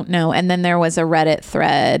don't know. And then there was a Reddit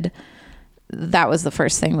thread. That was the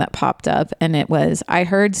first thing that popped up, and it was, I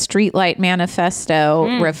heard Streetlight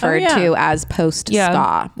Manifesto referred to as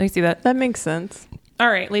post-ska. I see that. That makes sense. All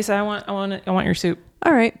right, Lisa, I want your soup.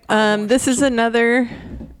 All right. This is another.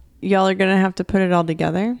 Y'all are gonna have to put it all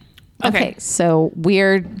together. Okay, so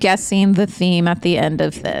we're guessing the theme at the end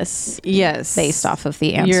of this. Yes, based off of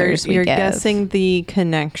the answers you're we give. guessing the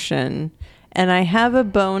connection, and I have a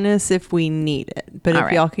bonus if we need it. But All if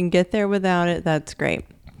right. y'all can get there without it, that's great.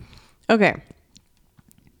 Okay.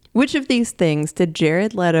 Which of these things did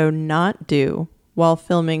Jared Leto not do while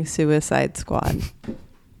filming Suicide Squad?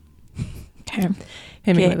 Okay.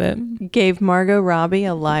 Hit me with it. Gave Margot Robbie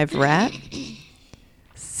a live rat?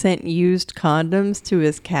 Sent used condoms to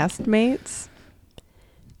his castmates?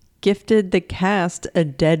 Gifted the cast a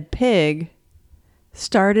dead pig?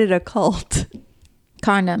 Started a cult?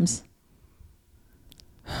 Condoms.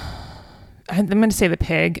 I'm going to say the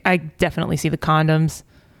pig. I definitely see the condoms.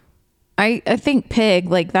 I think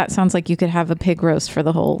pig, like that sounds like you could have a pig roast for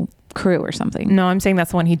the whole crew or something. No, I'm saying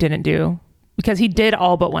that's the one he didn't do. Because he did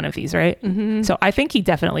all but one of these, right? Mm-hmm. So I think he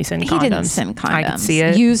definitely sent condoms. He didn't send condoms. I could see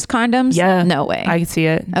it. Used condoms? Yeah. No way. I could see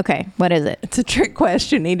it. Okay, what is it? It's a trick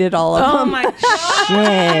question. He did all of Oh them. my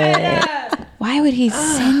God. Shit. Why would he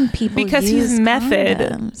send people Because he's used method.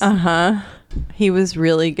 condoms? He was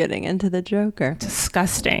really getting into the Joker.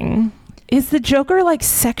 Disgusting. Is the Joker like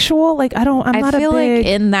sexual? Like I'm not feel a big...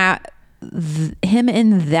 like in that him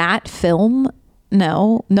in that film,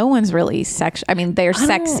 no one's really sex. I mean, they're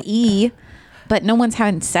sexy, but no one's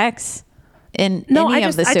having sex in any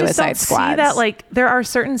of the Suicide Squad. See that like there are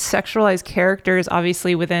certain sexualized characters,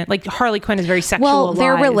 obviously within like Harley Quinn is very sexualized. Well,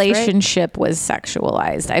 their right? relationship was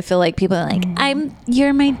sexualized. I feel like people are like,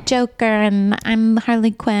 you're my Joker and I'm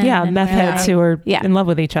Harley Quinn. Yeah, and meth we're heads like- who are Yeah. in love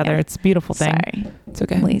with each other. Yeah. It's a beautiful thing. Sorry, It's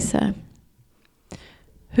okay. Lisa.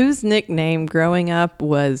 Whose nickname growing up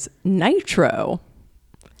was Nitro?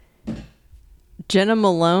 Jenna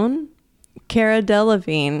Malone, Cara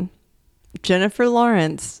Delevingne, Jennifer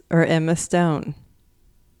Lawrence, or Emma Stone?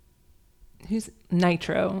 Who's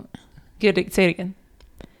Nitro? Say it again.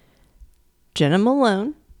 Jenna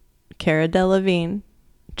Malone, Cara Delevingne,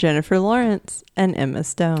 Jennifer Lawrence, and Emma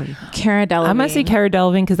Stone. Cara Delevingne. I'm gonna say Cara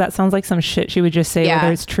Delevingne because that sounds like some shit she would just say Yeah.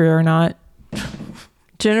 whether it's true or not.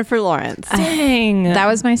 Jennifer Lawrence. Dang. That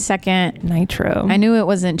was my second. Nitro. I knew it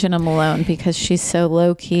wasn't Jenna Malone because she's so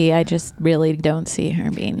low key. I just really don't see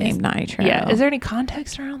her being named Nitro. Yeah. Is there any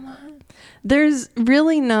context around that? There's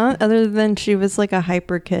really not, other than she was like a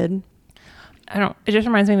hyper kid. It just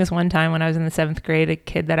reminds me of this one time when I was in the 7th grade, a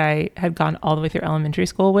kid that I had gone all the way through elementary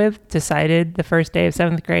school with decided the first day of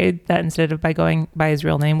 7th grade that instead of by going by his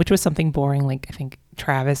real name, which was something boring, like I think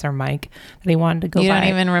Travis or Mike, that he wanted to go You by. don't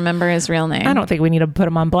even remember his real name. I don't think we need to put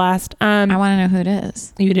him on blast. I want to know who it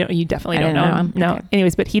is. You definitely I don't didn't know know him. him. No. Okay.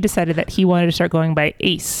 Anyways, but he decided that he wanted to start going by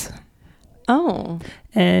Ace. Oh.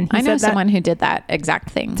 And he I know said that- someone who did that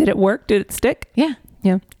exact thing. Did it work? Did it stick? Yeah.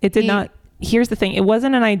 Yeah. It did not. Here's the thing. It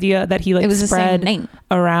wasn't an idea that he like It was the same spread name.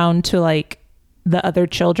 around to like the other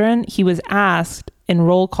children. He was asked in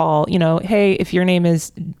roll call, hey, if your name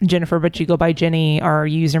is Jennifer, but you go by Jenny or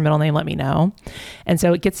you use your middle name, let me know. And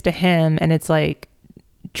so it gets to him and it's like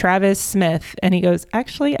Travis Smith. And he goes,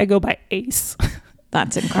 actually, I go by Ace.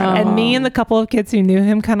 That's incredible. And me and the couple of kids who knew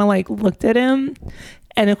him kind of like looked at him.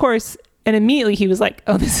 And of course, and immediately he was like,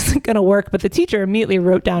 oh, this isn't going to work. But the teacher immediately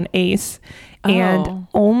wrote down Ace. And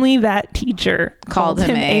only that teacher called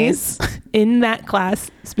him Ace in that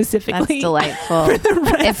class specifically. That's delightful.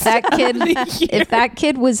 If that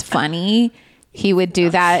kid was funny, he would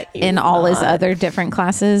do that in all his other different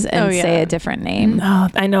classes and say a different name. No,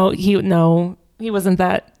 I know he wasn't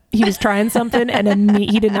that. He was trying something and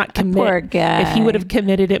he did not commit. Poor guy. If he would have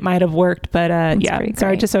committed, it might have worked. But yeah, pretty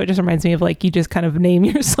sorry. great. So it just reminds me of like you just kind of name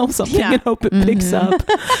yourself something and hope it picks up.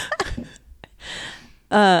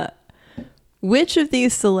 Which of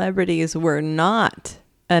these celebrities were not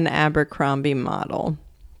an Abercrombie model?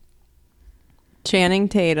 Channing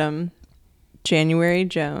Tatum, January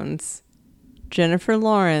Jones, Jennifer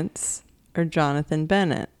Lawrence, or Jonathan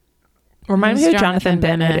Bennett? Remind me Who's who Jonathan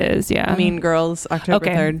Bennett Bennett? is. Yeah. Mean Girls, October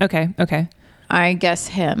 3rd. Okay. I guess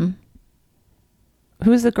him.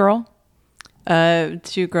 Who's the girl?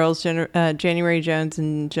 Two girls, January Jones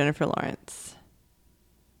and Jennifer Lawrence.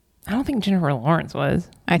 I don't think Jennifer Lawrence was.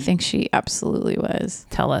 I think she absolutely was.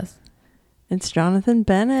 Tell us. It's Jonathan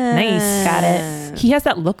Bennett. Nice. Got it. He has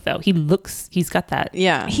that look though. He's got that.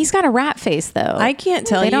 Yeah. He's got a rat face though. I can't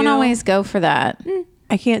tell They you. don't always go for that.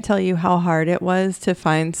 I can't tell you how hard it was to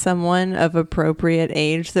find someone of appropriate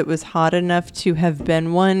age that was hot enough to have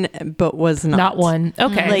been one, but was not. Not one.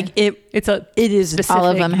 Okay. Like it is specific All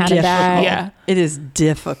of them had a difficult. bag. Yeah. It is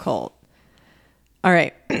difficult. All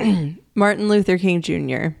right. Martin Luther King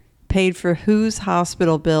Jr. paid for whose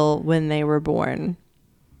hospital bill when they were born?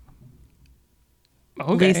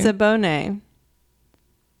 Okay. Lisa Bonet,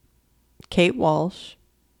 Kate Walsh.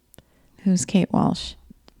 Who's Kate Walsh?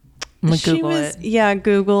 I'm gonna She Google was, it. yeah,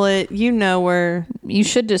 Google it. You know her. You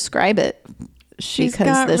should describe it. She's Because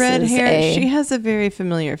got this red is hair. a- She has a very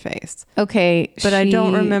familiar face. Okay, But I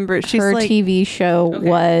don't remember. She's her like- TV show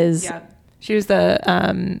was Yeah. She was the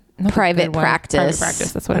not the Private good one. Practice. Private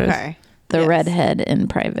Practice. That's what it is. Okay. the Yes. redhead in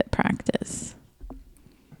Private Practice.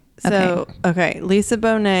 So, okay. Lisa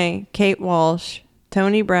Bonet, Kate Walsh,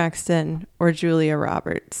 Toni Braxton, or Julia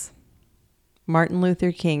Roberts? Martin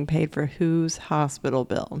Luther King paid for whose hospital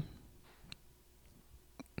bill?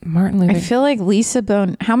 Martin Luther. I feel like Lisa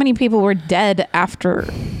Bone. How many people were dead after?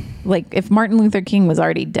 Like, if Martin Luther King was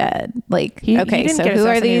already dead, like, he okay, didn't so get who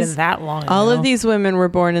are assassinated these? that long All ago. of these women were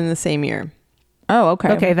born in the same year. Oh,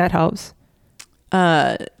 okay. Okay, that helps.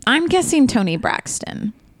 I'm guessing Toni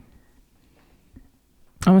Braxton.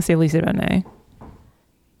 I'm gonna say Lisa Bonet.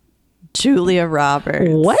 Julia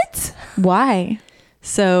Roberts. What? Why?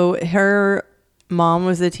 So her mom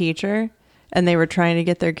was a teacher, and they were trying to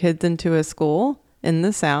get their kids into a school in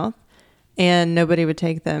the South, and nobody would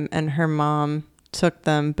take them, and her mom took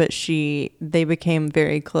them, but they became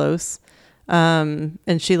very close. And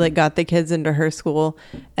she like got the kids into her school,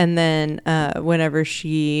 and then whenever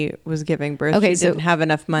she was giving birth, Okay, she so didn't have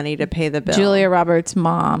enough money to pay the bill. Julia Roberts'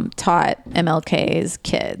 mom taught MLK's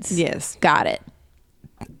kids. Yes. Got it.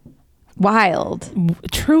 Wild.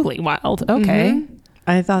 Truly wild. Okay.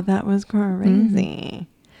 I thought that was crazy.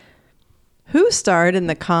 Who starred in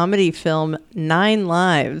the comedy film 9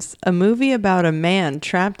 Lives, a movie about a man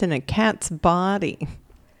trapped in a cat's body?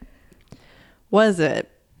 Was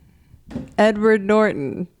it Edward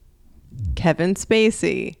Norton, Kevin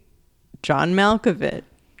Spacey, John Malkovich,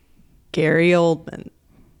 Gary Oldman?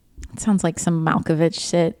 It sounds like some Malkovich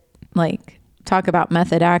shit. Like, talk about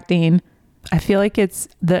method acting. I feel like I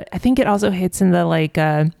think it also hits in the like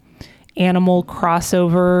animal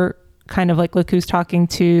crossover kind of like look who's talking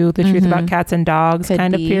to the truth about cats and dogs Could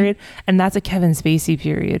kind be. of period. And that's a Kevin Spacey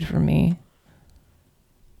period for me.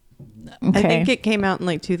 Okay. I think it came out in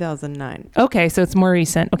like 2009. Okay, so it's more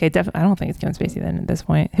recent. Okay, definitely. I don't think it's Kevin Spacey then at this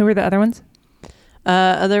point. Who were the other ones?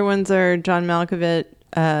 Other ones are John Malkovich,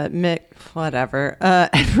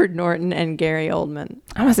 Edward Norton, and Gary Oldman.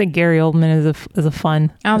 I'm gonna say Gary Oldman is a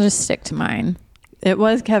fun. I'll just stick to mine. It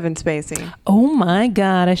was Kevin Spacey. Oh my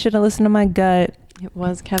god, I should have listened to my gut. It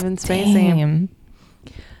was Kevin Spacey. Damn.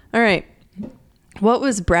 All right. What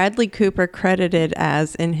was Bradley Cooper credited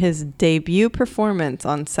as in his debut performance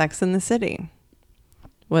on Sex and the City?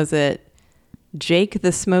 Was it Jake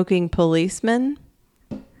the Smoking Policeman,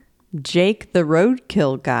 Jake the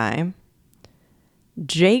Roadkill Guy,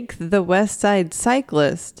 Jake the West Side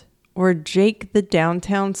Cyclist, or Jake the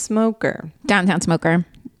Downtown Smoker? Downtown Smoker.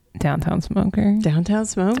 Downtown Smoker. Downtown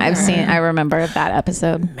Smoker. I remember that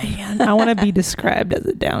episode. Man, I want to be described as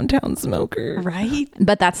a downtown smoker. Right?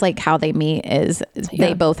 But that's like how they meet is Yeah.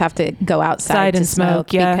 they both have to go outside Side to and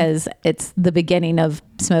smoke, yeah. because it's the beginning of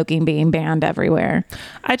smoking being banned everywhere.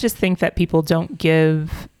 I just think that people don't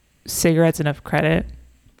give cigarettes enough credit.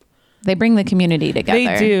 They bring the community together.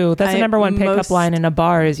 They do. That's the number one pickup most- line in a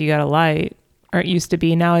bar is you got a light. Or it used to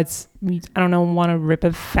be. Now it's, I don't know, want to rip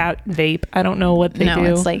a fat vape. I don't know what they No, do.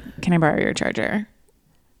 it's like, can I borrow your charger?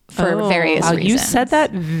 For Oh. various Wow, reasons. you said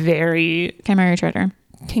that very, Can I borrow your charger?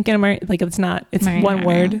 can't get them like it's not, it's Right. one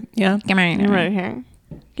word. Yeah. Can I borrow your Right here.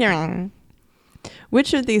 Yeah.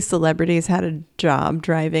 Which of these celebrities had a job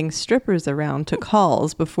driving strippers around to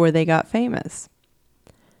calls before they got famous?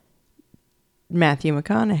 Matthew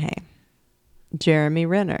McConaughey, Jeremy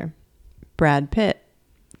Renner, Brad Pitt,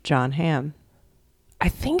 John Hamm. I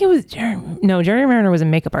think it was Jeremy. No, Jeremy Renner was a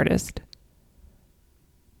makeup artist.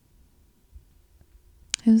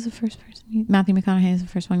 Who's the first person? Matthew McConaughey is the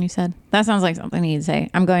first one you said. That sounds like something you'd say.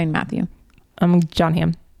 I'm going Matthew. John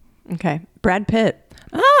Hamm. Okay. Brad Pitt.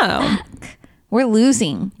 Oh, We're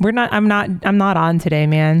losing. I'm not on today,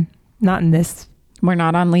 man. Not in this. We're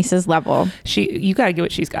not on Lisa's level. You got to get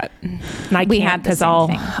what she's got. And I We can't had the because same I'll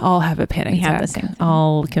thing. have a panic We attack. had the same thing.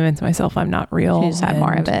 I'll convince myself I'm not real. She just had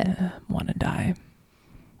more of it. Want to die.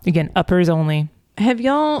 Again, uppers only. Have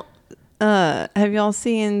y'all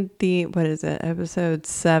seen the, what is it, episode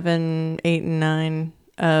 7, 8, and 9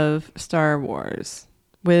 of Star Wars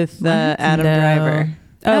with Adam No. Driver?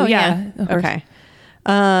 Oh, Oh, yeah. yeah. Of course. Okay.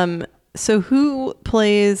 So who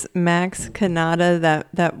plays Max Kanata,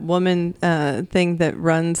 that woman thing that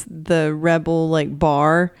runs the rebel like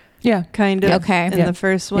bar Yeah. kind of Okay. in Yeah. the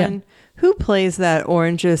first one? Yeah. Who plays that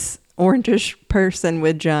orangish person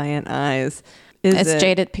with giant eyes? It's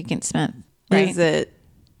Jada Pinkett Smith. Right? Is it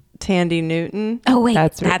Tandy Newton? Oh wait,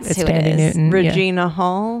 It's that's who Tandy it is. Newton. Yeah. Regina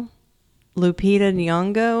Hall? Lupita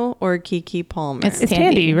Nyong'o or Kiki Palmer? It's It's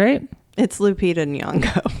Tandy. Tandy, right? It's Lupita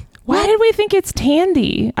Nyong'o. Why did we think it's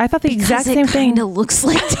Tandy? I thought the exact same thing. Kind of looks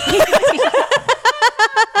like Tandy.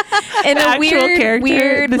 In The a actual character,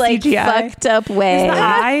 weird, the like CGI. fucked up way. The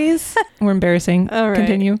eyes were embarrassing. All right.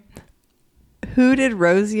 Continue. Who did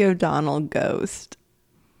Rosie O'Donnell ghost?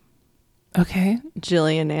 Okay.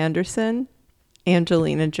 Gillian Anderson,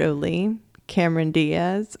 Angelina Jolie, Cameron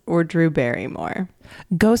Diaz, or Drew Barrymore?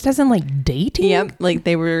 Ghost as in like dating? Yep, like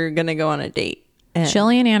they were gonna go on a date. And,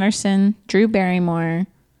 Gillian Anderson, Drew Barrymore,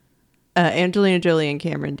 Angelina Jolie and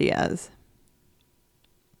Cameron Diaz.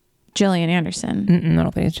 Gillian Anderson. Mm-mm, I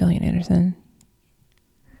don't think it's Gillian Anderson.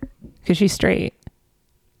 Because she's straight.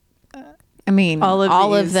 I mean, All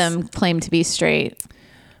all of of them claim to be straight.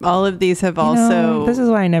 All of these have You know, also. this is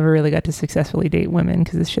why I never really got to successfully date women,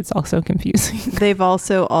 because this shit's all so confusing. They've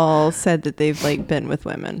also all said that they've like been with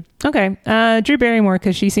women. Okay. Drew Barrymore,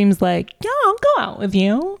 because she seems like, yeah, I'll go out with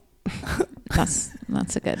you. That's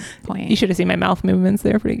a good point. You should have seen my mouth movements.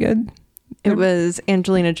 They're pretty good. It was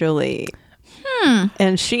Angelina Jolie,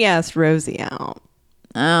 and she asked Rosie out.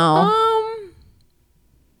 Oh,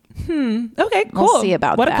 Okay, cool. We'll see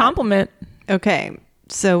about what that. a compliment. Okay,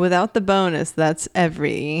 so without the bonus, that's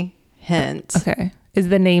every hint. Okay. Is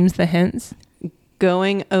the names the hints?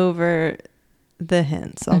 Going over the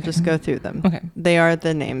hints, I'll just go through them. Okay. They are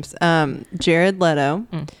the names. Jared Leto,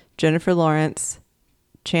 Jennifer Lawrence,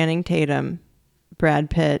 Channing Tatum, Brad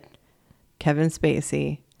Pitt, Kevin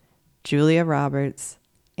Spacey, Julia Roberts,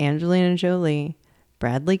 Angelina Jolie,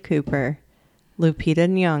 Bradley Cooper, Lupita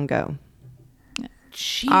Nyong'o.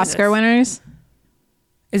 Oscar winners.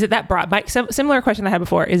 Is it that broad? Similar question I had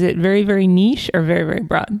before. Is it very, very niche or very, very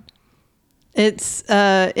broad? It's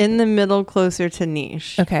in the middle, closer to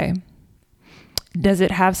niche. Okay. Does it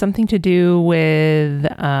have something to do with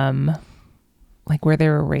like where they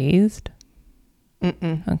were raised?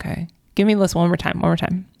 Mm-mm. Okay. Give me the list one more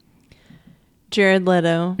time. Jared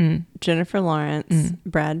Leto, Jennifer Lawrence,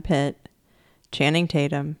 Brad Pitt, Channing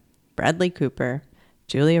Tatum, Bradley Cooper,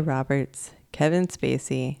 Julia Roberts, Kevin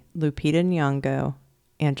Spacey, Lupita Nyong'o,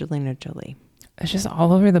 Angelina Jolie. It's just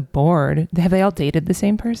all over the board. Have they all dated the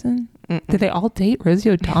same person? Did they all date Rosie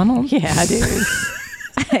O'Donnell? Yeah, dude.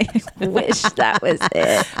 I wish that was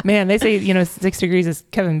it. Man, they say, 6 degrees is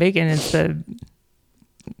Kevin Bacon. It's the...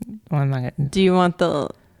 Well, I'm not gonna... Do you want the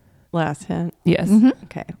last hint? Yes.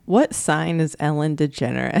 Okay. What sign is Ellen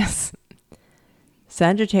DeGeneres?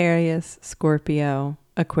 Sagittarius, Scorpio,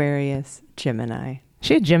 Aquarius, Gemini.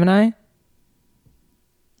 She a Gemini? Is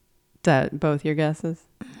that both your guesses?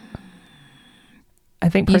 I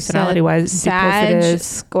think You personality-wise, said Sag,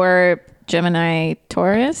 duplicitous. Scorp, Gemini,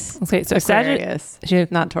 Taurus. Okay, so Sagittarius.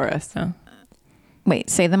 Aquarius. Not Taurus. Oh. Wait,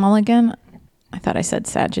 say them all again. I thought I said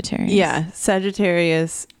Sagittarius. Yeah.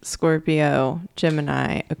 Sagittarius, Scorpio,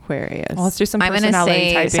 Gemini, Aquarius. Well, let's do some I'm going to personality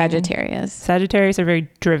say typing. Sagittarius. Sagittarius are very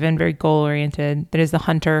driven, very goal-oriented. That is the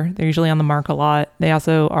hunter. They're usually on the mark a lot. They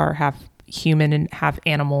also are half human and half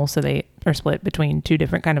animal, so they are split between two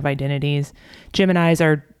different kind of identities. Geminis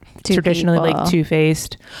are Two traditionally people. like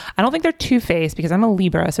two-faced. I don't think they're two-faced because I'm a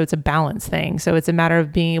Libra, so it's a balance thing. So it's a matter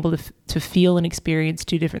of being able to feel and experience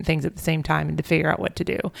two different things at the same time and to figure out what to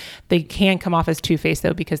do. They can come off as two-faced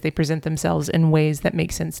though because they present themselves in ways that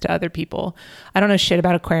make sense to other people. I don't know shit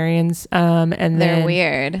about Aquarians, and They're then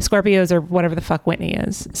weird. Scorpios are whatever the fuck Whitney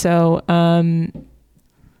is. So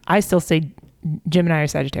I still say Gemini or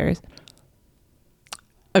Sagittarius.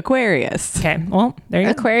 Aquarius. Okay, well there you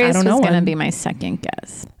go. Aquarius I don't know was going to one. be my second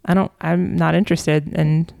guess. I'm not interested,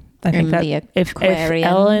 and I think In that the if Aquarians.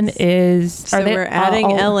 Ellen is, So we're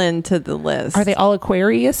adding Ellen to the list. Are they all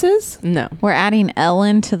Aquariuses? No. We're adding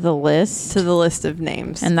Ellen to the list, To the list of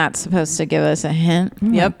names. and that's supposed to give us a hint. Oh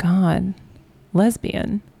Yep. my God,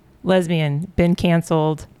 lesbian, been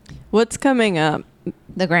canceled. What's coming up?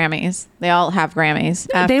 The Grammys. They all have Grammys.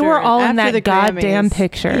 They were all in after that the goddamn Grammys.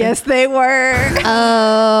 picture. Yes, they were.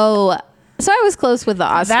 Oh, so I was close with the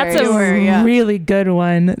Oscars. That's a really good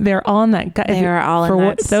one. They're all in that. They are all in for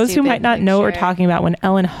that those who stupid might not know what we're picture. talking about. When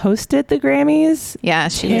Ellen hosted the Grammys Yeah,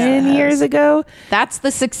 she 10 does. years ago, That's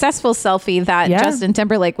the successful selfie that Yeah. Justin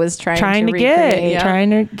Timberlake was trying to get,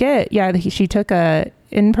 recreate. Yeah, she took a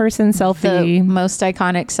in-person The selfie. most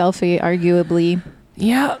iconic selfie, arguably,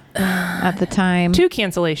 Yeah, at the time. 2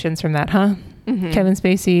 cancellations from that, huh? Kevin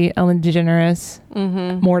Spacey, Ellen DeGeneres.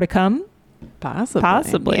 More to come.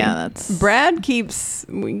 Possibly. Yeah, that's Brad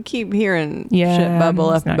we keep hearing Yeah, shit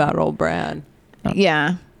bubble it's up not about old Brad.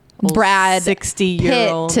 yeah. Old Brad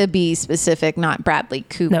 60-year-old. Pitt, to be specific, not Bradley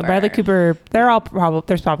Cooper. No, Bradley Cooper.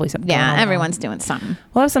 There's probably something. going Yeah, on. everyone's doing something.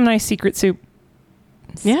 We'll have some nice secret soup.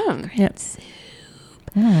 Yeah.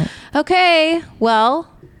 Yeah. Okay, well,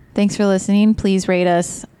 thanks for listening. Please rate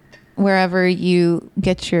us wherever you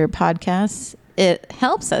get your podcasts. It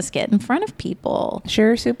helps us get in front of people.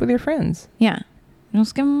 Share soup with your friends. Yeah.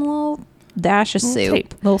 Just give them a little dash of soup.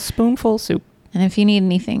 Tape. Little spoonful soup. And if you need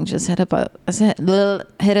anything, just hit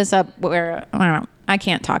us up where, I don't know. I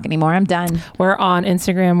can't talk anymore. I'm done. We're on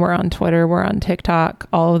Instagram. We're on Twitter. We're on TikTok.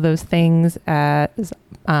 All of those things at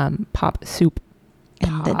Pop Soup.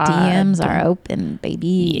 And the DMs are open,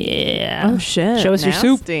 baby. Yeah. Oh shit. Show us your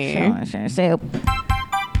soup. Nasty. Show us your soup.